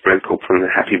to wish Brent Copeland a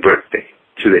happy birthday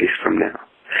 2 days from now.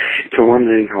 If you're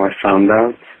wondering how I found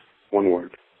out, one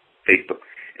word, Facebook.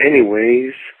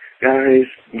 Anyways, guys,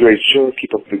 great show,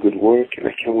 keep up the good work, and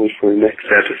I can't wait for the next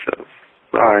episode.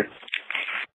 Bye.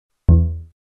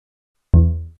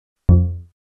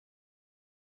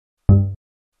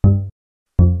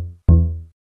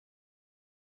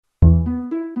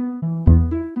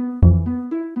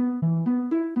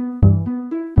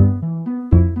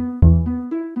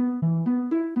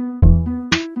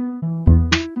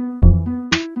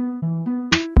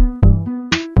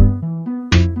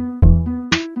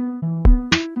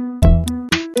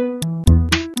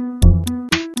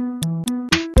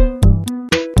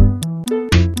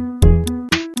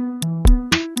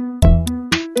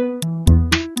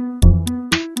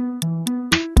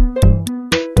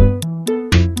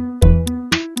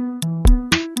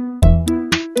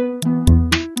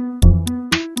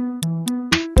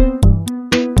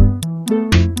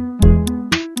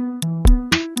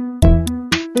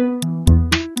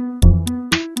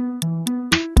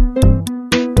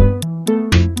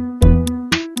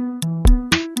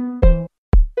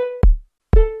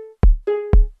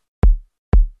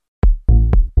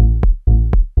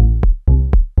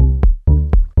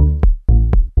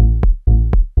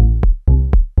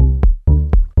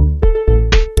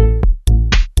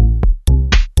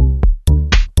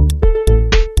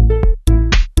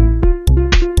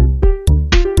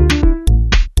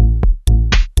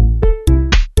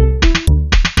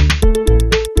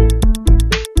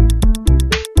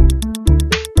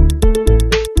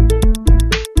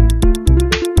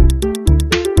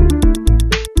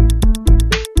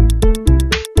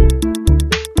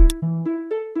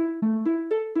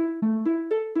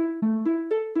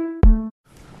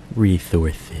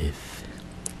 Resources.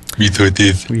 And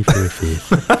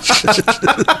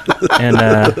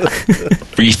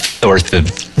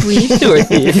resources.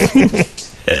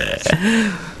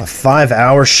 A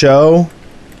 5-hour show.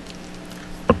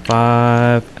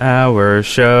 5-hour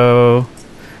show.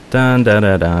 Dun dun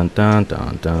dun dun dun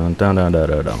dun dun dun dun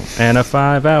dun dun. And a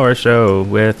 5-hour show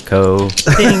with Co.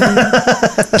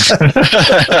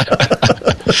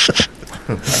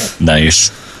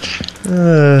 Nice.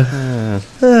 It's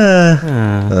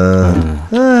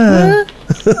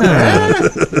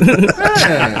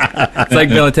like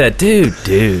Bill and Ted.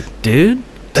 Dude.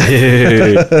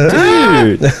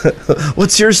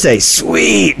 What's yours say?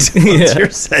 Sweet. What's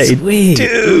yours say? Sweet.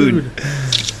 Dude.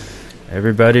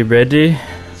 Everybody ready?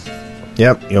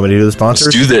 Yep. You want me to do the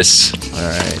sponsors? Let's do this. All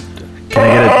right.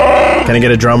 Can I get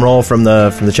a drum roll from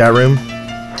the chat room?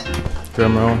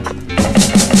 Drum roll.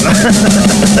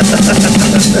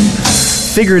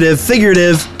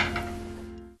 Figurative.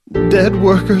 Dead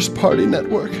Workers Party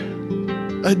Network.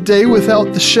 A day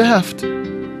without the shaft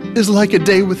is like a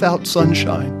day without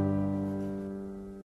sunshine.